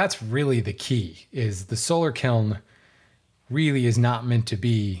 So that's really the key, is the solar kiln really is not meant to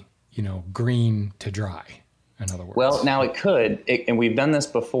be, green to dry, in other words. Well, now it could, and we've done this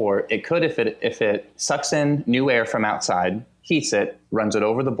before, it could if it sucks in new air from outside, heats it, runs it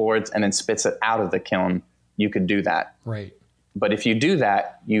over the boards, and then spits it out of the kiln. You could do that. Right. But if you do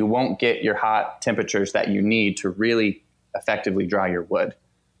that, you won't get your hot temperatures that you need to really effectively dry your wood.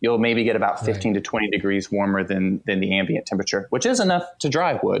 You'll maybe get about 15 to 20 degrees warmer than the ambient temperature, which is enough to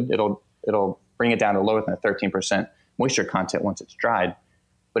dry wood. It'll bring it down to lower than a 13% moisture content once it's dried,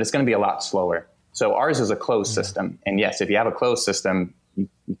 but it's going to be a lot slower. So ours is a closed system. And yes, if you have a closed system, you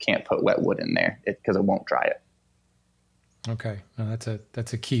can't put wet wood in there because it won't dry it. Okay. No,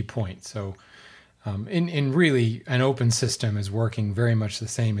 that's a key point. So in really, an open system is working very much the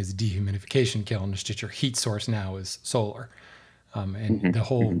same as a dehumidification kiln. It's just your heat source now is solar. And the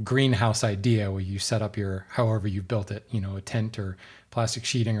whole greenhouse idea, where you set up however you built it, a tent or plastic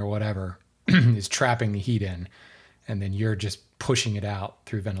sheeting or whatever, is trapping the heat in, and then you're just pushing it out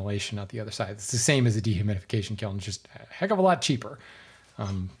through ventilation out the other side. It's the same as a dehumidification kiln, just a heck of a lot cheaper.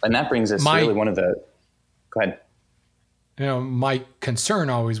 And that brings us really one of the, go ahead. My concern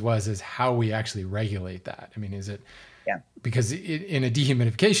always is how we actually regulate that. I mean, is it, because in a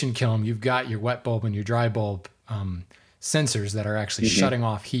dehumidification kiln, you've got your wet bulb and your dry bulb sensors that are actually shutting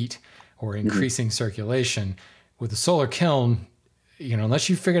off heat or increasing circulation. With a solar kiln, unless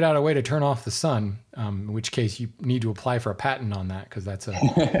you figured out a way to turn off the sun, in which case you need to apply for a patent on that, because that's or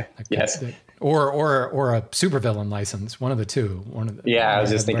a supervillain license, one of the two. I was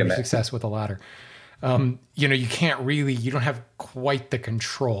just thinking that. Success with the latter. You can't really, you don't have quite the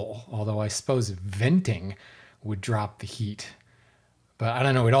control, although I suppose venting would drop the heat. But I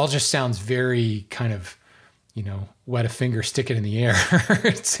don't know, it all just sounds very kind of wet a finger, stick it in the air.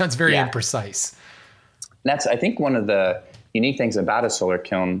 It sounds very imprecise. That's, I think, one of the unique things about a solar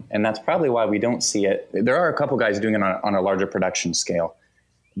kiln, and that's probably why we don't see it. There are a couple guys doing it on a larger production scale,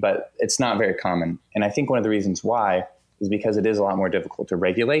 but it's not very common. And I think one of the reasons why is because it is a lot more difficult to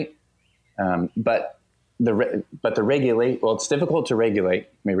regulate. It's difficult to regulate,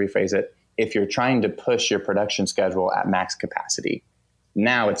 let me rephrase it, if you're trying to push your production schedule at max capacity.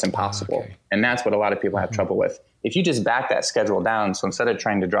 Now it's impossible. Okay. And that's what a lot of people have trouble with. If you just back that schedule down, so instead of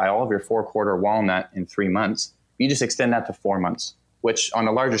trying to dry all of your 4-quarter walnut in 3 months, you just extend that to 4 months, which on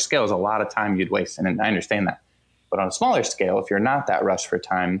a larger scale is a lot of time you'd waste. And I understand that. But on a smaller scale, if you're not that rushed for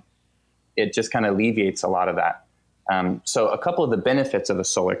time, it just kind of alleviates a lot of that. So a couple of the benefits of a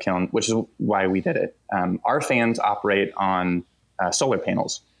solar kiln, which is why we did it. Our fans operate on solar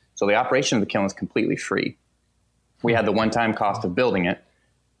panels. So the operation of the kiln is completely free. We had the one-time cost of building it,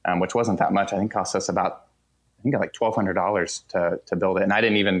 which wasn't that much. I think it cost us about, like $1,200 to build it. And I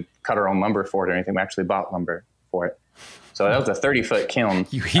didn't even cut our own lumber for it or anything. We actually bought lumber for it. So that was a 30-foot kiln.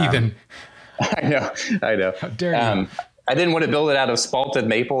 You heathen. I know. How dare you? I didn't want to build it out of spalted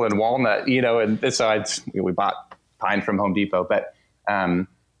maple and walnut, and so we bought pine from Home Depot. But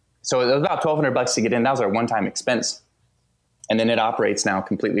so it was about $1,200 to get in. That was our one-time expense. And then it operates now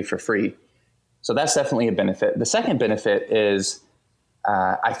completely for free. So that's definitely a benefit. The second benefit is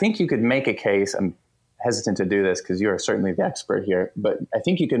I think you could make a case. I'm hesitant to do this because you are certainly the expert here, but I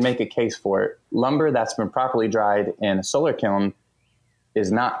think you could make a case for it. Lumber that's been properly dried in a solar kiln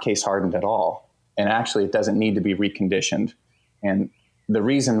is not case hardened at all. And actually it doesn't need to be reconditioned. And the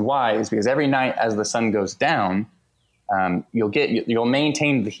reason why is because every night as the sun goes down, you'll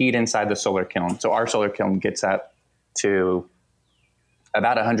maintain the heat inside the solar kiln. So our solar kiln gets up to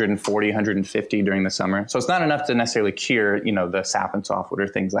about 140, 150 during the summer. So it's not enough to necessarily cure, the sap and softwood or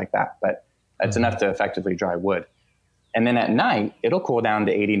things like that, but it's enough to effectively dry wood. And then at night, it'll cool down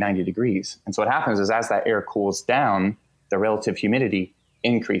to 80, 90 degrees. And so what happens is as that air cools down, the relative humidity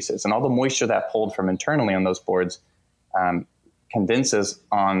increases. And all the moisture that pulled from internally on those boards condenses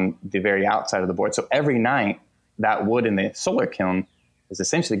on the very outside of the board. So every night, that wood in the solar kiln is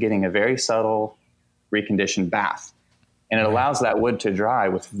essentially getting a very subtle reconditioned bath. And it allows that wood to dry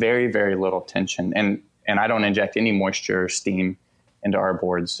with very, very little tension. And I don't inject any moisture or steam into our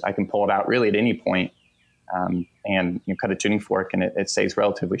boards. I can pull it out really at any point, and cut a tuning fork and it stays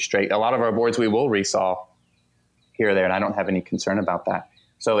relatively straight. A lot of our boards we will resaw here or there, and I don't have any concern about that.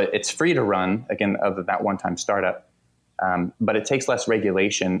 So it's free to run, again, other than that one-time startup. But it takes less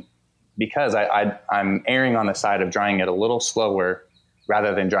regulation because I'm erring on the side of drying it a little slower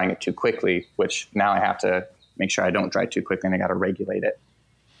rather than drying it too quickly, which now I have to make sure I don't dry too quickly and I got to regulate it.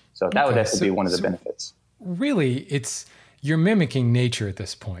 So that would definitely be one of the benefits. Really, you're mimicking nature at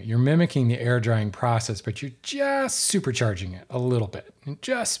this point. You're mimicking the air drying process, but you're just supercharging it a little bit and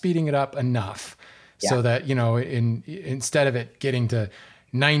just speeding it up enough so that, instead of it getting to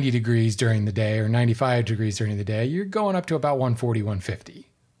 90 degrees during the day or 95 degrees during the day, you're going up to about 140, 150,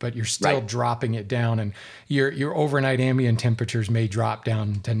 but you're still dropping it down, and your overnight ambient temperatures may drop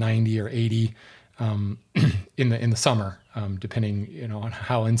down to 90 or 80 in the summer, depending, on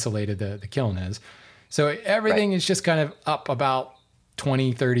how insulated the kiln is. So everything is just kind of up about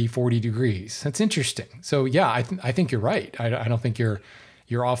 20, 30, 40 degrees. That's interesting. So yeah, I think you're right. I don't think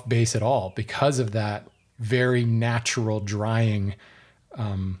you're off base at all because of that very natural drying,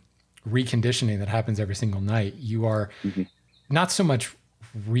 reconditioning that happens every single night. You are not so much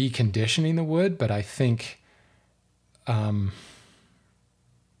reconditioning the wood, but I think, it's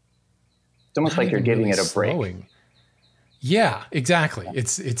almost like you're giving it a break. Yeah, exactly.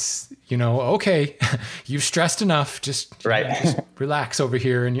 It's okay, you've stressed enough. Just relax over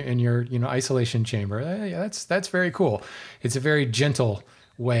here in your isolation chamber. Yeah, that's very cool. It's a very gentle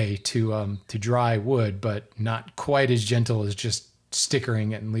way to dry wood, but not quite as gentle as just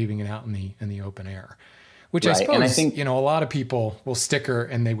stickering it and leaving it out in the open air. Which I suppose, and I think, a lot of people will sticker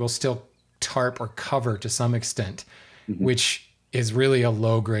and they will still tarp or cover to some extent, which is really a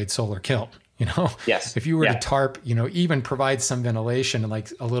low grade solar kiln. Yes. If you were to tarp, even provide some ventilation and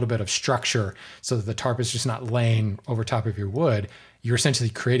like a little bit of structure so that the tarp is just not laying over top of your wood, you're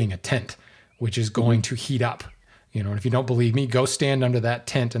essentially creating a tent, which is going to heat up. And if you don't believe me, go stand under that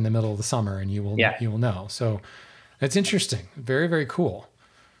tent in the middle of the summer and you will know. So that's interesting. Very, very cool.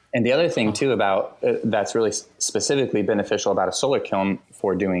 And the other thing too about that's really specifically beneficial about a solar kiln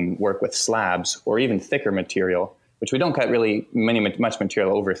for doing work with slabs or even thicker material, which we don't cut really much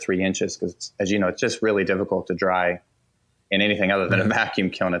material over 3 inches because, as you know, it's just really difficult to dry in anything other than a vacuum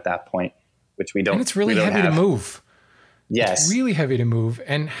kiln at that point, which we don't. And it's really heavy to move. Yes. It's really heavy to move.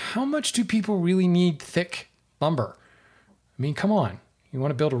 And how much do people really need thick lumber. I mean, come on. You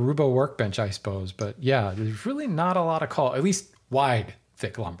want to build a Rubo workbench, I suppose. But yeah, there's really not a lot of call, at least wide,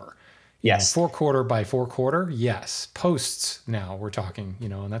 thick lumber. Yes. 4/4 by 4/4. Yes. Posts now we're talking,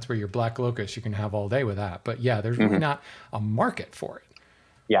 and that's where your black locust, you can have all day with that. But yeah, there's really not a market for it.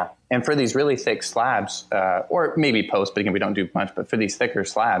 Yeah. And for these really thick slabs, or maybe posts, but again, we don't do much, but for these thicker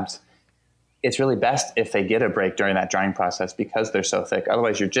slabs, it's really best if they get a break during that drying process because they're so thick.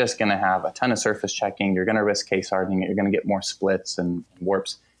 Otherwise, you're just going to have a ton of surface checking. You're going to risk case hardening it. You're going to get more splits and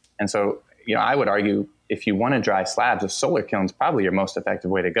warps. And so, I would argue if you want to dry slabs, a solar kiln is probably your most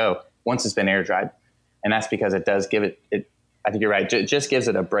effective way to go once it's been air dried. And that's because it does give it, I think you're right, it just gives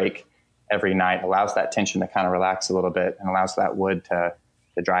it a break every night, allows that tension to kind of relax a little bit and allows that wood to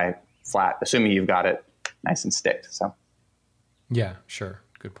dry flat, assuming you've got it nice and sticked. So, yeah, sure.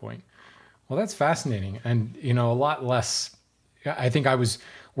 Good point. Well, that's fascinating. And, a lot less, I think I was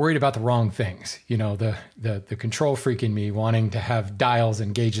worried about the wrong things, the control freak in me wanting to have dials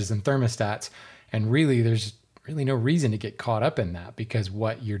and gauges and thermostats. And really, there's really no reason to get caught up in that because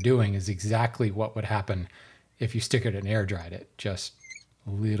what you're doing is exactly what would happen if you stick it and air dried it, just a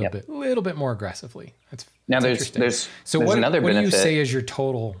little bit more aggressively. That's interesting. So what do you say is your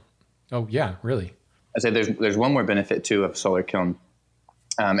total? Oh yeah, really? I say there's one more benefit too of solar kiln,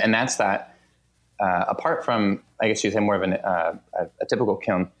 and that's that apart from, I guess you'd say more of a typical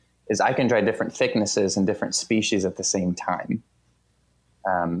kiln, is I can dry different thicknesses and different species at the same time,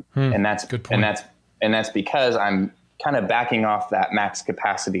 and that's good point. And that's because I'm kind of backing off that max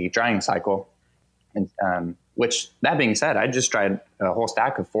capacity drying cycle. And which, that being said, I just dried a whole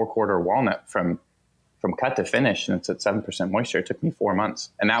stack of 4/4 walnut from cut to finish, and it's at 7% moisture. It took me 4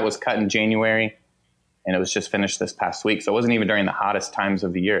 months, and that was cut in January, and it was just finished this past week. So it wasn't even during the hottest times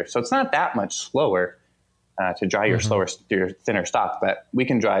of the year. So it's not that much slower to dry your thinner stock, but we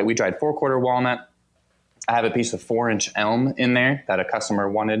dried 4/4 walnut. I have a piece of 4-inch elm in there that a customer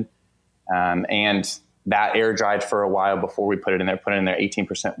wanted. And that air dried for a while before we put it in there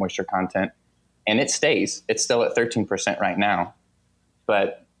 18% moisture content, and it stays. It's still at 13% right now,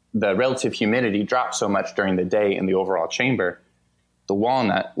 but the relative humidity dropped so much during the day in the overall chamber, the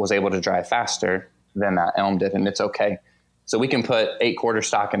walnut was able to dry faster than that elm did, and it's okay. So we can put 8/4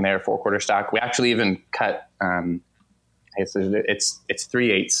 stock in there, 4/4 stock. We actually even cut, it's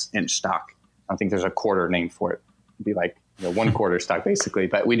 3/8 inch stock. I don't think there's a quarter name for it. It'd be like 1/4 stock basically,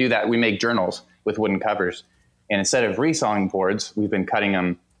 but we do that. We make journals with wooden covers, and instead of resawing boards, we've been cutting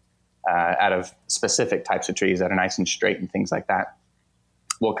them out of specific types of trees that are nice and straight and things like that.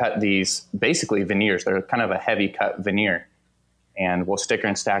 We'll cut these basically veneers. They're kind of a heavy cut veneer, and we'll sticker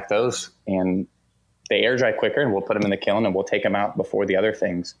and stack those, and they air dry quicker, and we'll put them in the kiln and we'll take them out before the other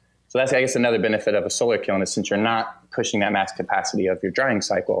things. So that's, I guess, another benefit of a solar kiln is since you're not pushing that max capacity of your drying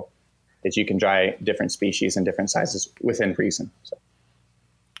cycle, that you can dry different species and different sizes within reason. So.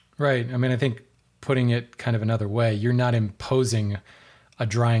 Right. I mean, I think putting it kind of another way, you're not imposing a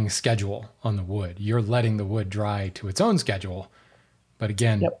drying schedule on the wood. You're letting the wood dry to its own schedule. But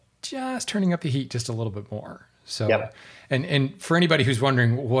again, just turning up the heat just a little bit more. So, and for anybody who's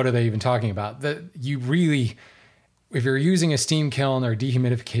wondering, what are they even talking about? You really, if you're using a steam kiln or a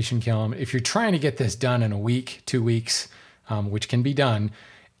dehumidification kiln, if you're trying to get this done in a week, 2 weeks, which can be done,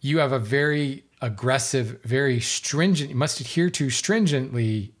 you have a very aggressive, very stringent, you must adhere to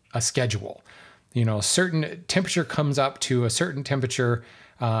stringently a schedule. A certain temperature comes up to a certain temperature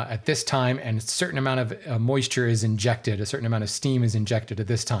at this time, and a certain amount of moisture is injected, a certain amount of steam is injected at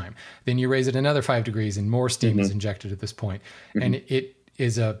this time. Then you raise it another 5 degrees and more steam is injected at this point. And it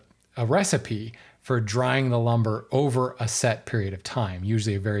is a recipe for drying the lumber over a set period of time,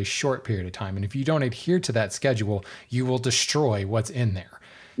 usually a very short period of time. And if you don't adhere to that schedule, you will destroy what's in there.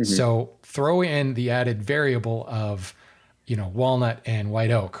 So throw in the added variable of, walnut and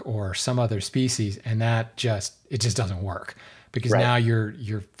white oak or some other species, and it just doesn't work. Because now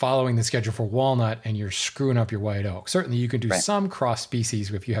you're following the schedule for walnut and you're screwing up your white oak. Certainly you can do some cross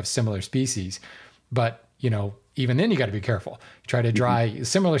species if you have similar species, but even then you got to be careful. You try to dry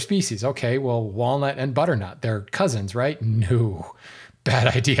similar species. Okay, well, walnut and butternut, they're cousins, right? No,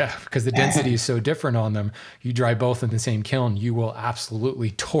 bad idea, because the density is so different on them. You dry both in the same kiln, you will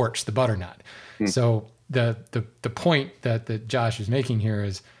absolutely torch the butternut. So the point that Josh is making here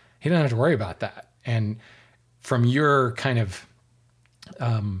is he doesn't have to worry about that. And from your kind of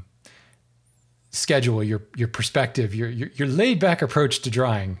schedule, your perspective, your laid back approach to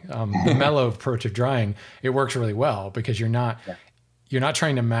drying, the mellow approach of drying, it works really well because you're not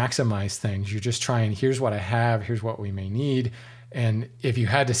trying to maximize things. You're just trying, here's what I have, here's what we may need. And if you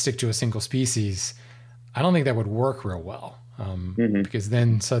had to stick to a single species, I don't think that would work real well because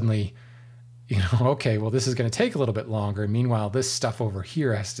then suddenly, okay, well, this is going to take a little bit longer. Meanwhile, this stuff over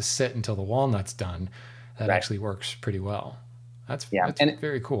here has to sit until the walnut's done. That actually works pretty well. That's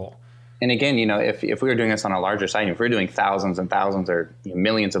very cool. And again, if we were doing this on a larger site, if we were doing thousands and thousands or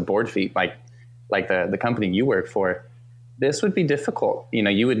millions of board feet, like the company you work for, this would be difficult.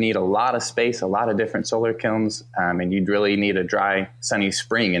 You would need a lot of space, a lot of different solar kilns, and you'd really need a dry, sunny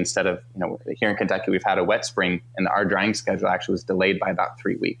spring instead of, here in Kentucky, we've had a wet spring, and our drying schedule actually was delayed by about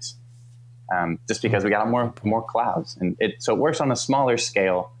 3 weeks, just because we got more clouds. And so it works on a smaller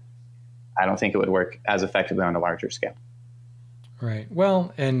scale. I don't think it would work as effectively on a larger scale. Right.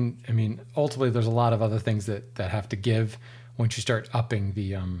 Well, and I mean, ultimately, there's a lot of other things that have to give once you start upping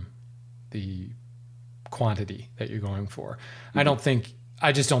the quantity that you're going for. Mm-hmm.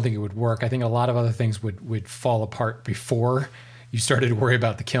 I just don't think it would work. I think a lot of other things would fall apart before you started to worry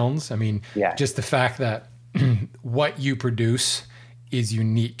about the kilns. I mean, just the fact that what you produce is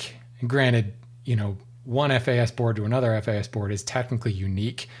unique. And granted, one FAS board to another FAS board is technically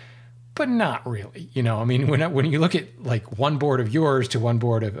unique, but not really. I mean, when you look at like one board of yours to one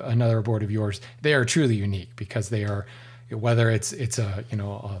board of another board of yours, they are truly unique because they are, whether it's a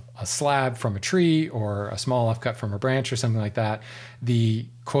slab from a tree or a small offcut from a branch or something like that, the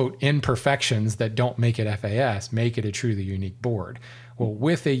quote imperfections that don't make it FAS make it a truly unique board. Well,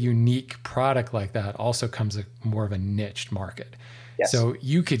 with a unique product like that also comes more of a niched market. Yes. So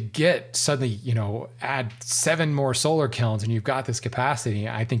you could get suddenly, add 7 more solar kilns and you've got this capacity.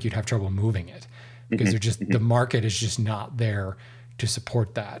 I think you'd have trouble moving it because the market is just not there to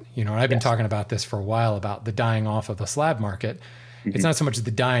support that. And I've been talking about this for a while about the dying off of the slab market. Mm-hmm. It's not so much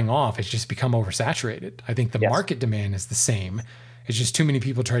the dying off, it's just become oversaturated. I think the market demand is the same. It's just too many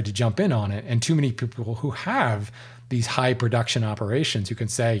people tried to jump in on it, and too many people who have these high production operations who can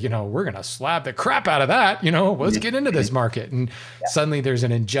say, we're going to slab the crap out of that, let's get into this market. And suddenly there's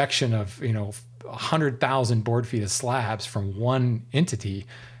an injection of, 100,000 board feet of slabs from one entity.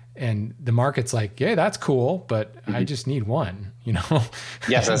 And the market's like, yeah, that's cool, but I just need one,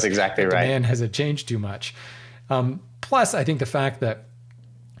 Yes, that's exactly right. Demand hasn't changed too much. Plus, I think the fact that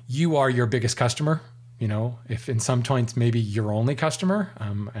you are your biggest customer, if in some points maybe your only customer,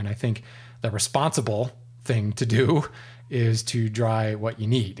 and I think the responsible thing to do is to dry what you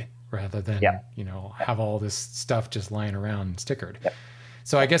need rather than, have all this stuff just lying around and stickered. Yep.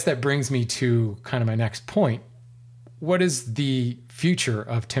 So I guess that brings me to kind of my next point. What is the future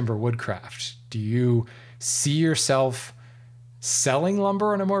of timber woodcraft? Do you see yourself selling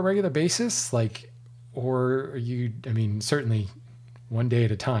lumber on a more regular basis? Or are you, certainly one day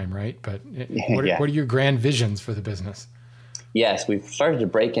at a time, right? But what are your grand visions for the business? Yes, we've started to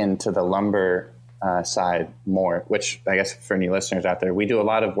break into the lumber side more, which I guess for any listeners out there, we do a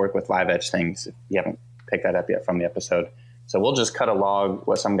lot of work with live edge things. If you haven't picked that up yet from the episode. So we'll just cut a log,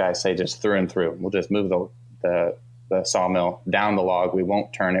 what some guys say, just through and through. We'll just move the sawmill down the log. We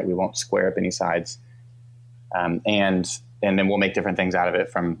won't turn it. We won't square up any sides. And then we'll make different things out of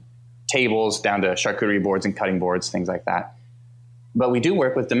it, from tables down to charcuterie boards and cutting boards, things like that. But we do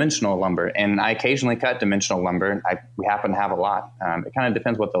work with dimensional lumber, and I occasionally cut dimensional lumber. We happen to have a lot. It kind of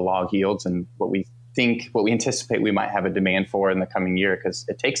depends what the log yields and what we anticipate we might have a demand for in the coming year, because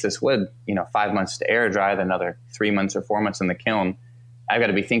it takes this wood, 5 months to air dry, then another 3 months or 4 months in the kiln. I've got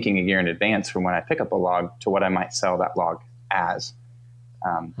to be thinking a year in advance from when I pick up a log to what I might sell that log as.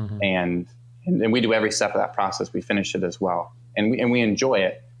 And we do every step of that process. We finish it as well, and we enjoy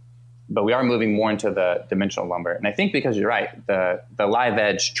it. But we are moving more into the dimensional lumber. And I think because you're right, the live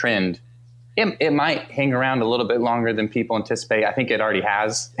edge trend, it might hang around a little bit longer than people anticipate. I think it already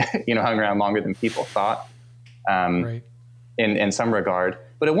has, hung around longer than people thought right. in some regard.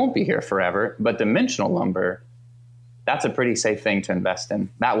 But it won't be here forever. But dimensional lumber, that's a pretty safe thing to invest in.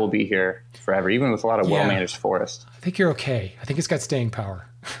 That will be here forever, even with a lot of well-managed forests. I think you're okay. I think it's got staying power.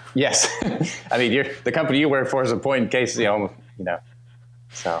 Yes. The company you work for is a point in case,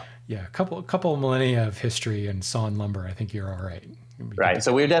 so... Yeah, a couple millennia of history and sawn lumber. I think you're all right. Right.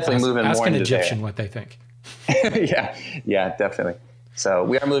 So we're definitely moving more into an Egyptian what they think. Yeah, definitely. So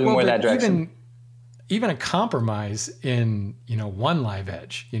we are moving more in that direction. Even a compromise in, one live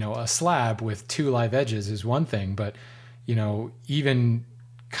edge, a slab with 2 live edges is one thing, but, even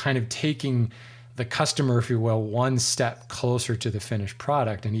kind of taking the customer, if you will, one step closer to the finished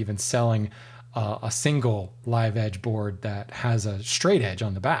product and even selling a single live edge board that has a straight edge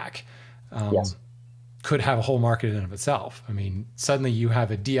on the back could have a whole market in and of itself. Suddenly you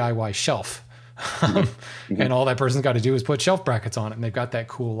have a DIY shelf and all that person's got to do is put shelf brackets on it, and they've got that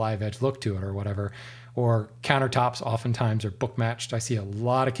cool live edge look to it or whatever. Or countertops oftentimes are book matched. I see a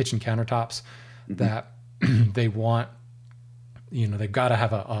lot of kitchen countertops that they want they've got to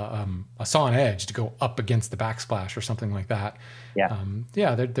have a sawn edge to go up against the backsplash or something like that. Yeah.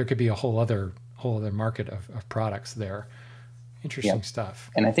 There could be a whole other market of products there. Interesting stuff.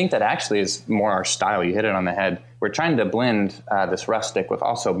 And I think that actually is more our style. You hit it on the head. We're trying to blend this rustic with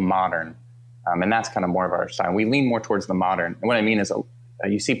also modern. And that's kind of more of our style. We lean more towards the modern. And what I mean is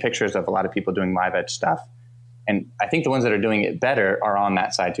you see pictures of a lot of people doing live edge stuff. And I think the ones that are doing it better are on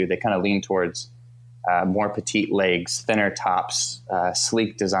that side too. They kind of lean towards more petite legs, thinner tops,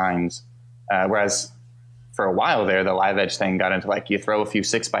 sleek designs. Whereas for a while there, the live edge thing got into like you throw a few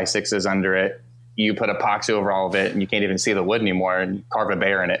 6x6s under it, you put epoxy over all of it, and you can't even see the wood anymore, and you carve a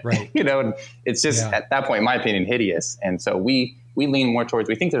bear in it. Right. And it's just at that point, in my opinion, hideous. And so we lean more towards,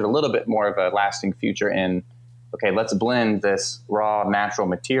 we think there's a little bit more of a lasting future in, okay, let's blend this raw natural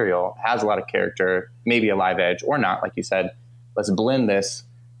material, has a lot of character, maybe a live edge or not, like you said. Let's blend this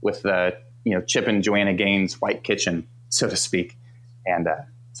with the Chip and Joanna Gaines white kitchen, so to speak. And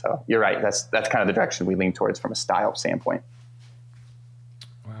so you're right. That's kind of the direction we lean towards from a style standpoint.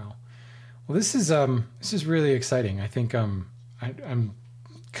 Wow. Well, this is really exciting. I think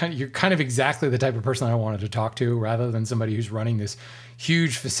you're kind of exactly the type of person I wanted to talk to, rather than somebody who's running this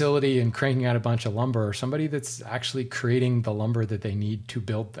huge facility and cranking out a bunch of lumber, or somebody that's actually creating the lumber that they need to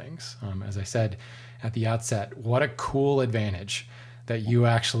build things. As I said at the outset, what a cool advantage that you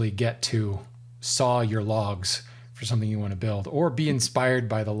actually get to saw your logs for something you want to build, or be inspired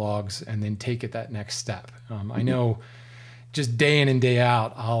by the logs and then take it that next step. I know just day in and day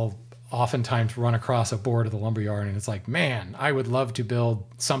out, I'll oftentimes run across a board of the lumberyard and it's like, man, I would love to build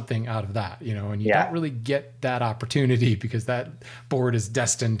something out of that, and you don't really get that opportunity because that board is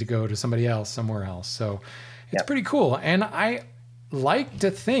destined to go to somebody else somewhere else. So it's pretty cool. And I like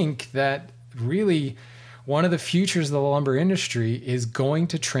to think that really one of the futures of the lumber industry is going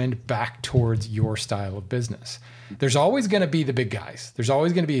to trend back towards your style of business. There's always going to be the big guys. There's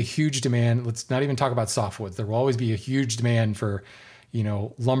always going to be a huge demand. Let's not even talk about softwoods. There will always be a huge demand for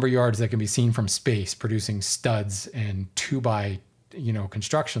lumber yards that can be seen from space producing studs and 2x,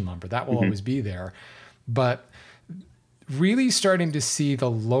 construction lumber. That will always be there. But really starting to see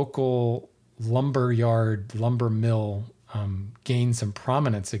the local lumber yard, lumber mill gain some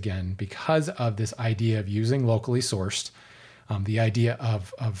prominence again because of this idea of using locally sourced. The idea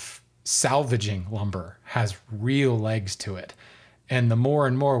of salvaging lumber has real legs to it. And the more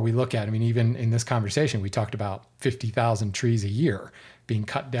and more we look at, even in this conversation, we talked about 50,000 trees a year being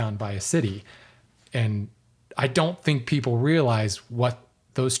cut down by a city. And I don't think people realize what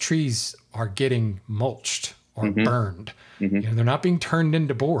those trees are getting mulched or burned. They're not being turned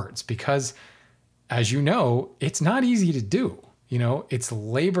into boards because, as you know, it's not easy to do. It's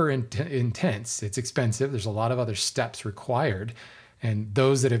labor intense. It's expensive. There's a lot of other steps required. And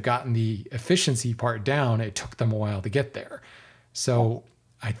those that have gotten the efficiency part down, it took them a while to get there. So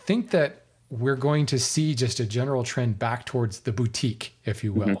I think that we're going to see just a general trend back towards the boutique, if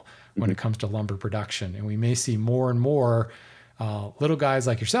you will, when it comes to lumber production. And we may see more and more little guys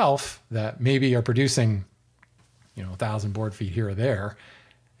like yourself that maybe are producing, 1,000 board feet here or there.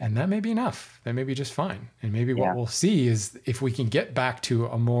 And that may be enough. That may be just fine. And maybe what we'll see is if we can get back to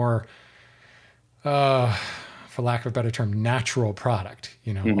a more, for lack of a better term, natural product,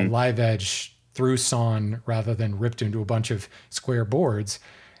 a live edge through sawn rather than ripped into a bunch of square boards,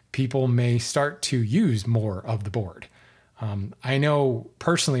 people may start to use more of the board. I know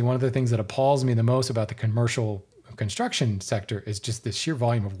personally, one of the things that appalls me the most about the commercial construction sector is just the sheer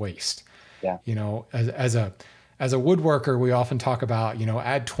volume of waste. Yeah. As a woodworker, we often talk about,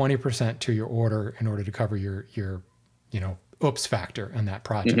 add 20% to your order in order to cover your oops factor in that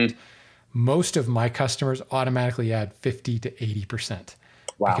project. Most of my customers automatically add 50 to 80%.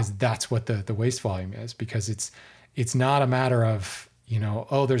 Wow. Because that's what the waste volume is, because it's not a matter of,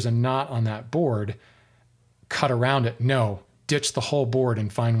 there's a knot on that board, cut around it. No, ditch the whole board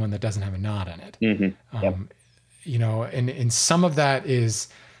and find one that doesn't have a knot in it. And some of that is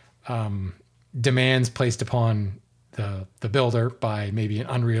demands placed upon the builder by maybe an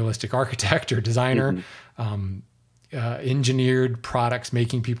unrealistic architect or designer, engineered products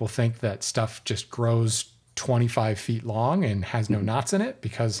making people think that stuff just grows 25 feet long and has no knots in it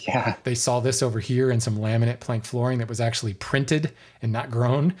because they saw this over here in some laminate plank flooring that was actually printed and not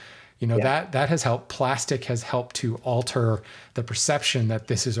grown. That has helped. Plastic has helped to alter the perception that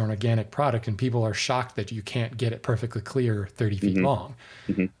this is an organic product, and people are shocked that you can't get it perfectly clear 30 feet long.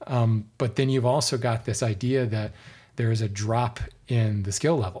 But then you've also got this idea that there is a drop in the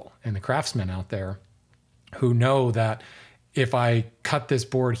skill level, and the craftsmen out there who know that if I cut this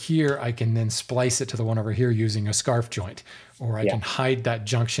board here, I can then splice it to the one over here using a scarf joint, or I can hide that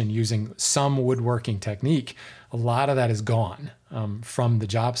junction using some woodworking technique. A lot of that is gone from the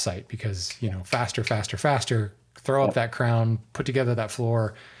job site because, faster, throw up that crown, put together that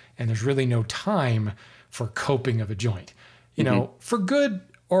floor, and there's really no time for coping of a joint, for good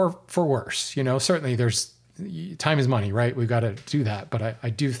or for worse. Certainly there's time is money, right? We've got to do that. But I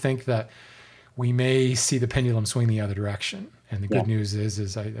do think that we may see the pendulum swing the other direction. And the good news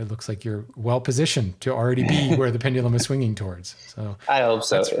is it looks like you're well positioned to already be where the pendulum is swinging towards. So I hope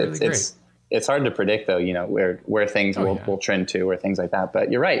so. That's really great. It's hard to predict though, where things will trend to or things like that.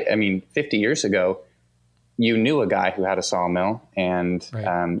 But you're right. I mean, 50 years ago, you knew a guy who had a sawmill, and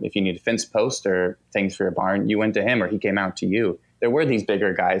if you needed fence posts or things for your barn, you went to him or he came out to you. There were these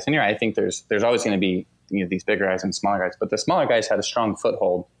bigger guys, and I think there's always going to be these bigger guys and smaller guys, but the smaller guys had a strong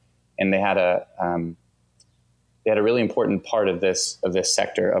foothold, and they had a really important part of this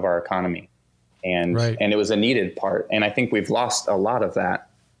sector of our economy, and it was a needed part. And I think we've lost a lot of that.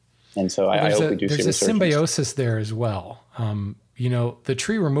 And so I hope we do see there's a symbiosis there as well. The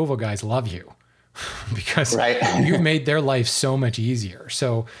tree removal guys love you because you've made their life so much easier.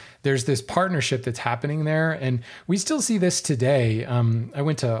 So there's this partnership that's happening there. And we still see this today. I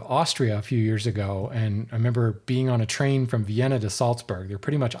went to Austria a few years ago, and I remember being on a train from Vienna to Salzburg. They're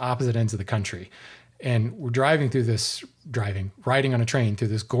pretty much opposite ends of the country. And we're riding on a train through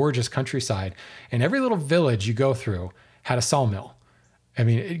this gorgeous countryside. And every little village you go through had a sawmill. I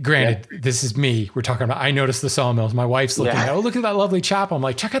mean, granted, this is me. We're talking about, I noticed the sawmills. My wife's looking at, look at that lovely chapel. I'm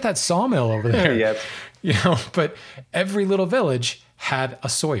like, check out that sawmill over there. But every little village had a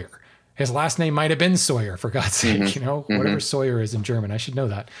Sawyer. His last name might've been Sawyer, for God's sake, whatever Sawyer is in German. I should know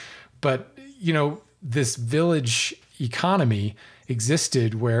that. But, this village economy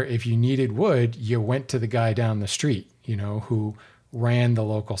existed where if you needed wood, you went to the guy down the street, who ran the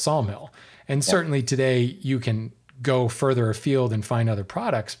local sawmill. And certainly today you can go further afield and find other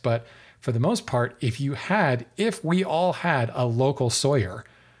products. But for the most part, if we all had a local Sawyer,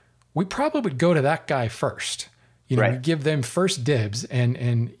 we probably would go to that guy first. We give them first dibs,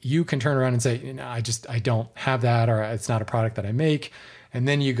 and you can turn around and say, I don't have that, or it's not a product that I make. And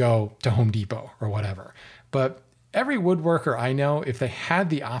then you go to Home Depot or whatever. But every woodworker I know, if they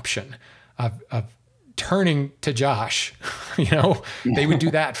had the option of turning to Josh, they would do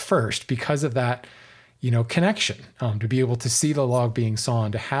that first because of that, connection, to be able to see the log being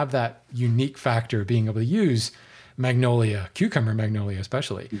sawn, to have that unique factor, being able to use cucumber magnolia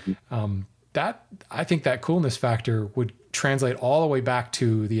especially. That I think that coolness factor would translate all the way back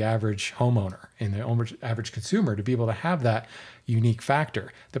to the average homeowner and the average consumer to be able to have that unique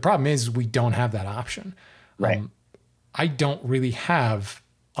factor. The problem is we don't have that option. I don't really have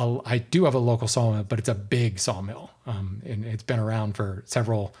I do have a local sawmill, but it's a big sawmill. And it's been around for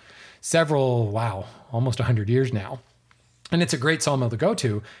several, almost 100 years now. And it's a great sawmill to go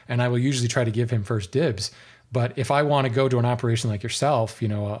to. And I will usually try to give him first dibs. But if I want to go to an operation like yourself,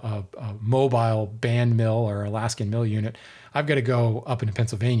 a mobile band mill or Alaskan mill unit, I've got to go up into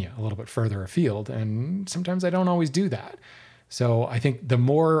Pennsylvania, a little bit further afield. And sometimes I don't always do that. So I think the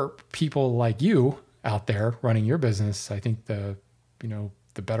more people like you out there running your business, I think the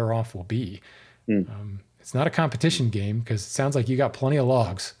better off we'll be. It's not a competition game because it sounds like you got plenty of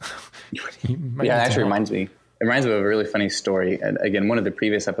logs. It actually reminds me of a really funny story. And again, one of the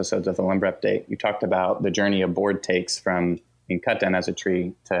previous episodes of the Lumber Update, you talked about the journey a board takes from being cut down as a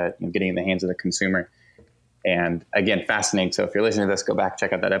tree to getting in the hands of the consumer. And again, fascinating. So if you're listening to this, go back,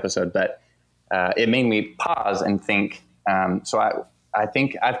 check out that episode. But it made me pause and think. I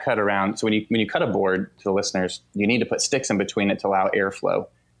think I've cut around. So when you cut a board, to the listeners, you need to put sticks in between it to allow airflow.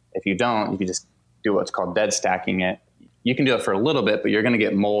 If you don't, you can just do what's called dead stacking it. You can do it for a little bit, but you're going to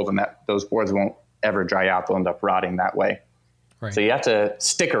get mold, and those boards won't ever dry out. They'll end up rotting that way. Right. So you have to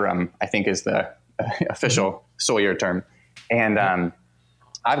sticker them, I think is the official Sawyer term. And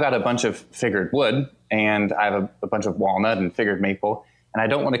I've got a bunch of figured wood, and I have a bunch of walnut and figured maple, and I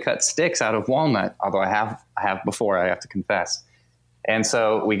don't want to cut sticks out of walnut, although I have before, I have to confess. And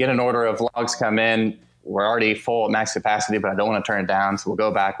so we get an order of logs come in. We're already full at max capacity, but I don't want to turn it down. So we'll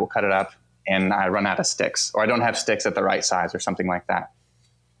go back, we'll cut it up, and I run out of sticks, or I don't have sticks at the right size or something like that.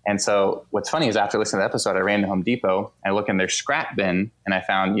 And so what's funny is after listening to the episode, I ran to Home Depot and I looked in their scrap bin, and I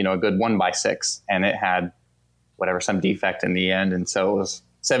found, a good 1x6, and it had some defect in the end. And so it was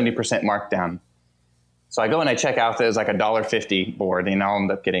 70% markdown. So I go and I check out, there's like $1.50 board, and I'll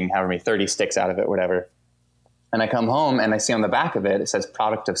end up getting 30 sticks out of it, whatever. And I come home and I see on the back of it, it says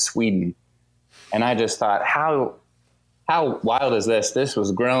product of Sweden. And I just thought, how how wild is this? This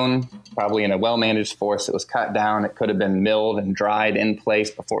was grown probably in a well-managed forest. It was cut down. It could have been milled and dried in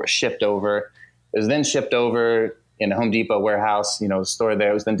place before it was shipped over. It was then shipped over in a Home Depot warehouse, stored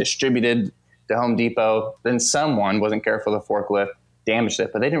there. It was then distributed to Home Depot. Then someone wasn't careful with the forklift, damaged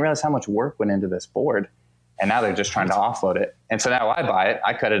it, but they didn't realize how much work went into this board. And now they're just trying to offload it. And so now I buy it,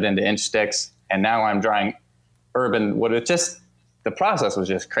 I cut it into inch sticks, and now I'm drying urban wood. The process was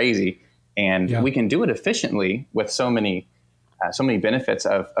just crazy. And we can do it efficiently with so many benefits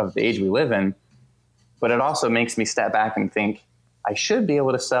of the age we live in. But it also makes me step back and think I should be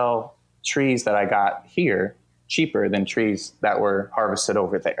able to sell trees that I got here cheaper than trees that were harvested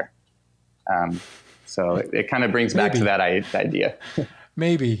over there. So it kind of brings back to that idea.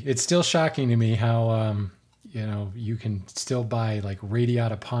 Maybe. It's still shocking to me how, you can still buy like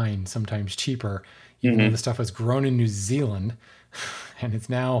radiata pine sometimes cheaper, even though the stuff was grown in New Zealand and it's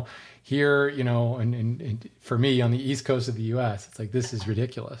now here, and for me on the East Coast of the US, it's like, this is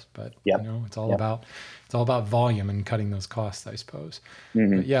ridiculous, but it's all about volume and cutting those costs, I suppose.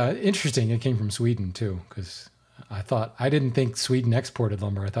 But yeah. Interesting. It came from Sweden too, because I didn't think Sweden exported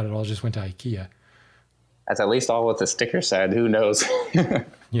lumber. I thought it all just went to IKEA. That's at least all what the sticker said. Who knows?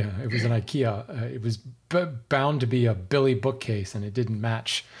 Yeah, it was an IKEA. It was bound to be a Billy bookcase, and it didn't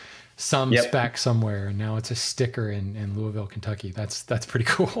match some spec somewhere. And now it's a sticker in Louisville, Kentucky. That's pretty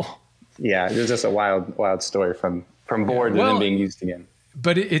cool. Yeah, it was just a wild story from board to then being used again.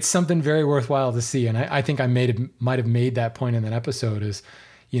 But it's something very worthwhile to see. And I think I might have made that point in that episode is,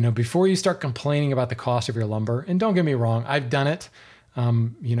 before you start complaining about the cost of your lumber, and don't get me wrong, I've done it.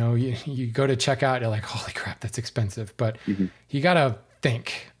 You go to check out, you're like, holy crap, that's expensive. But you got to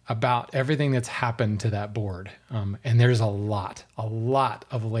think about everything that's happened to that board. And there's a lot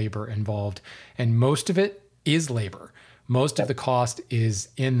of labor involved. And most of it is labor. Most of the cost is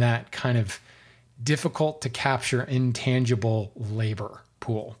in that kind of difficult to capture intangible labor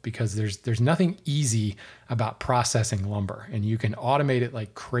pool, because there's nothing easy about processing lumber, and you can automate it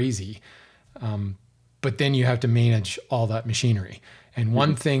like crazy. But then you have to manage all that machinery. And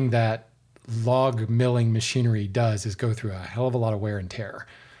one thing that log milling machinery does is go through a hell of a lot of wear and tear.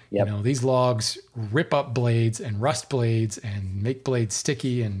 These logs rip up blades and rust blades and make blades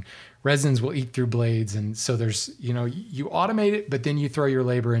sticky, and resins will eat through blades. And so there's, you automate it, but then you throw your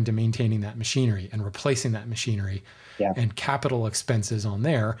labor into maintaining that machinery and replacing that machinery and capital expenses on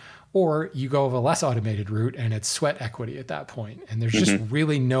there. Or you go of a less automated route and it's sweat equity at that point. And there's just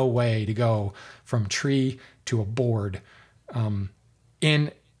really no way to go from tree to a board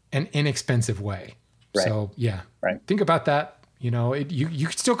in an inexpensive way. Right. So think about that. You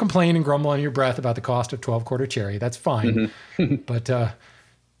could still complain and grumble under your breath about the cost of 12-quarter cherry. That's fine. But,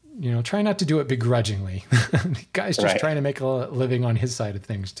 try not to do it begrudgingly. The guy's just trying to make a living on his side of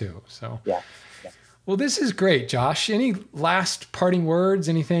things too. So, Well, this is great, Josh. Any last parting words,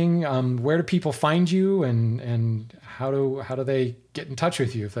 anything? Where do people find you, and how do they get in touch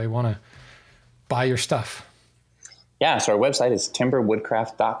with you if they want to buy your stuff? Yeah, so our website is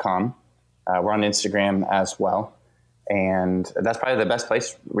timberwoodcraft.com. We're on Instagram as well. And that's probably the best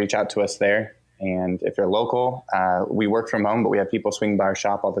place. Reach out to us there. And if you're local, we work from home, but we have people swing by our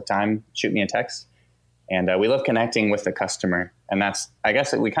shop all the time. Shoot me a text. And we love connecting with the customer. And that's, I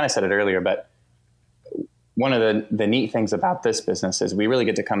guess we kind of said it earlier, but one of the neat things about this business is we really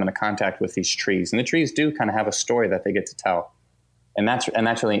get to come into contact with these trees. And the trees do kind of have a story that they get to tell. And that's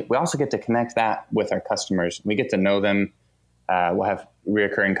really, we also get to connect that with our customers. We get to know them. We'll have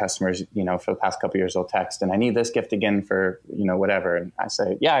reoccurring customers, for the past couple of years, they'll text, and I need this gift again for, whatever. And I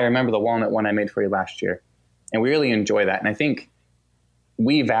say, yeah, I remember the walnut one I made for you last year. And we really enjoy that. And I think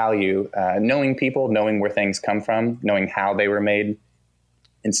we value knowing people, knowing where things come from, knowing how they were made,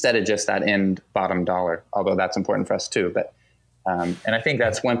 instead of just that end bottom dollar, although that's important for us too. But, and I think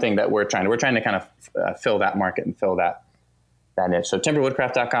that's one thing that we're trying to kind of fill that market and fill that niche. So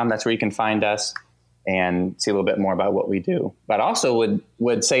timberwoodcraft.com, that's where you can find us and see a little bit more about what we do. But also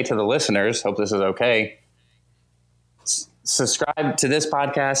would say to the listeners, hope this is okay, subscribe to this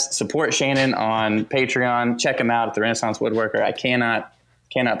podcast, support Shannon on Patreon, check him out at the Renaissance Woodworker. I cannot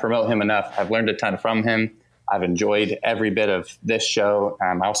promote him enough. I've learned a ton from him. I've enjoyed every bit of this show.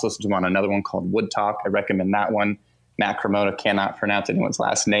 I also listened to him on another one called Wood Talk. I recommend that one. Matt Cremota cannot pronounce anyone's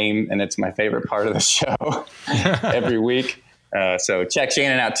last name, and it's my favorite part of the show every week. So check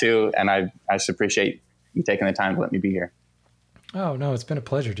Shannon out too. And I just appreciate you taking the time to let me be here. Oh, no, it's been a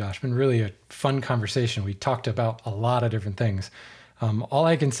pleasure, Josh. It's been really a fun conversation. We talked about a lot of different things. All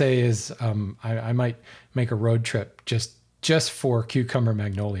I can say is I might make a road trip just for cucumber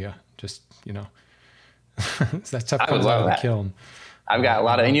magnolia. Just, that stuff comes out of the kiln. I've got a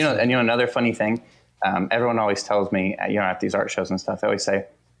lot of, and another funny thing, Everyone always tells me, at these art shows and stuff, they always say,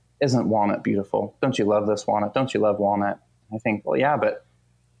 "Isn't walnut beautiful? Don't you love this walnut? Don't you love walnut?" I think, well, yeah, but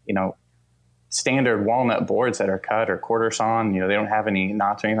standard walnut boards that are cut or quarter sawn, they don't have any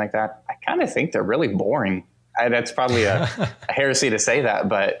knots or anything like that. I kind of think they're really boring. That's probably a heresy to say that,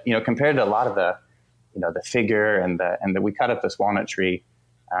 but compared to a lot of the, the figure and we cut up this walnut tree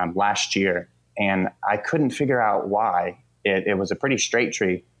last year, and I couldn't figure out why. It was a pretty straight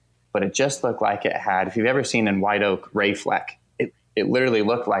tree, but it just looked like it had, if you've ever seen in white oak ray fleck, it literally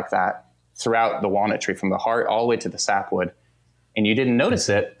looked like that throughout the walnut tree from the heart all the way to the sapwood. And you didn't notice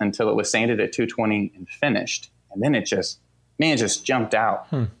it until it was sanded at 220 and finished. And then it just jumped out.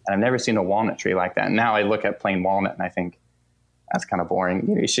 And I've never seen a walnut tree like that. And now I look at plain walnut and I think that's kind of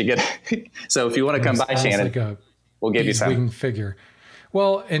boring. You should get So if you want to come by, Shannon, like we'll give you some. Wing figure.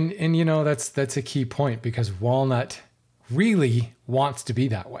 Well, and that's a key point, because walnut really wants to be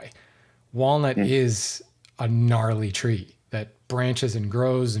that way. Walnut is a gnarly tree that branches and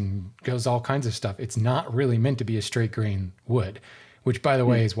grows and goes all kinds of stuff. It's not really meant to be a straight grain wood, which, by the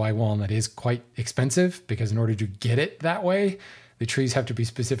way, is why walnut is quite expensive, because in order to get it that way, the trees have to be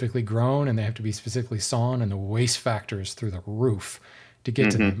specifically grown and they have to be specifically sawn, and the waste factor is through the roof to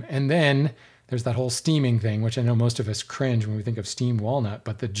get to them. And then there's that whole steaming thing, which I know most of us cringe when we think of steamed walnut,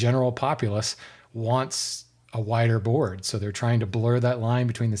 but the general populace wants a wider board. So they're trying to blur that line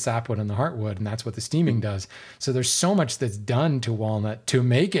between the sapwood and the heartwood, and that's what the steaming does. So there's so much that's done to walnut to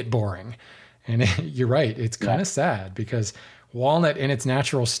make it boring. And you're right, it's kind of sad, because walnut in its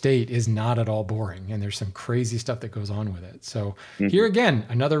natural state is not at all boring, and there's some crazy stuff that goes on with it. So here again,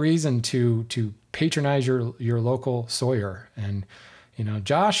 another reason to patronize your local sawyer. And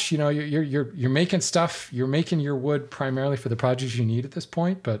Josh, you're making stuff, you're making your wood primarily for the projects you need at this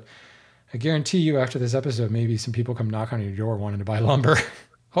point, but I guarantee you after this episode, maybe some people come knock on your door wanting to buy lumber.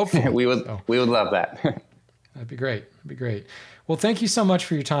 Hopefully. we would love that. That'd be great. Well, thank you so much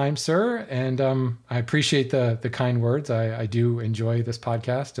for your time, sir. And I appreciate the kind words. I do enjoy this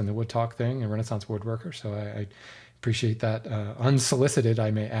podcast and the Wood Talk thing and Renaissance Woodworker. So I appreciate that unsolicited,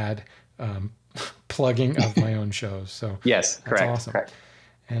 I may add, plugging of my own shows. So yes, correct. That's awesome. Correct.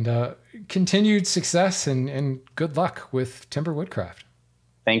 And continued success and good luck with Timber Woodcraft.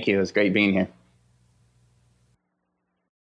 Thank you. It was great being here.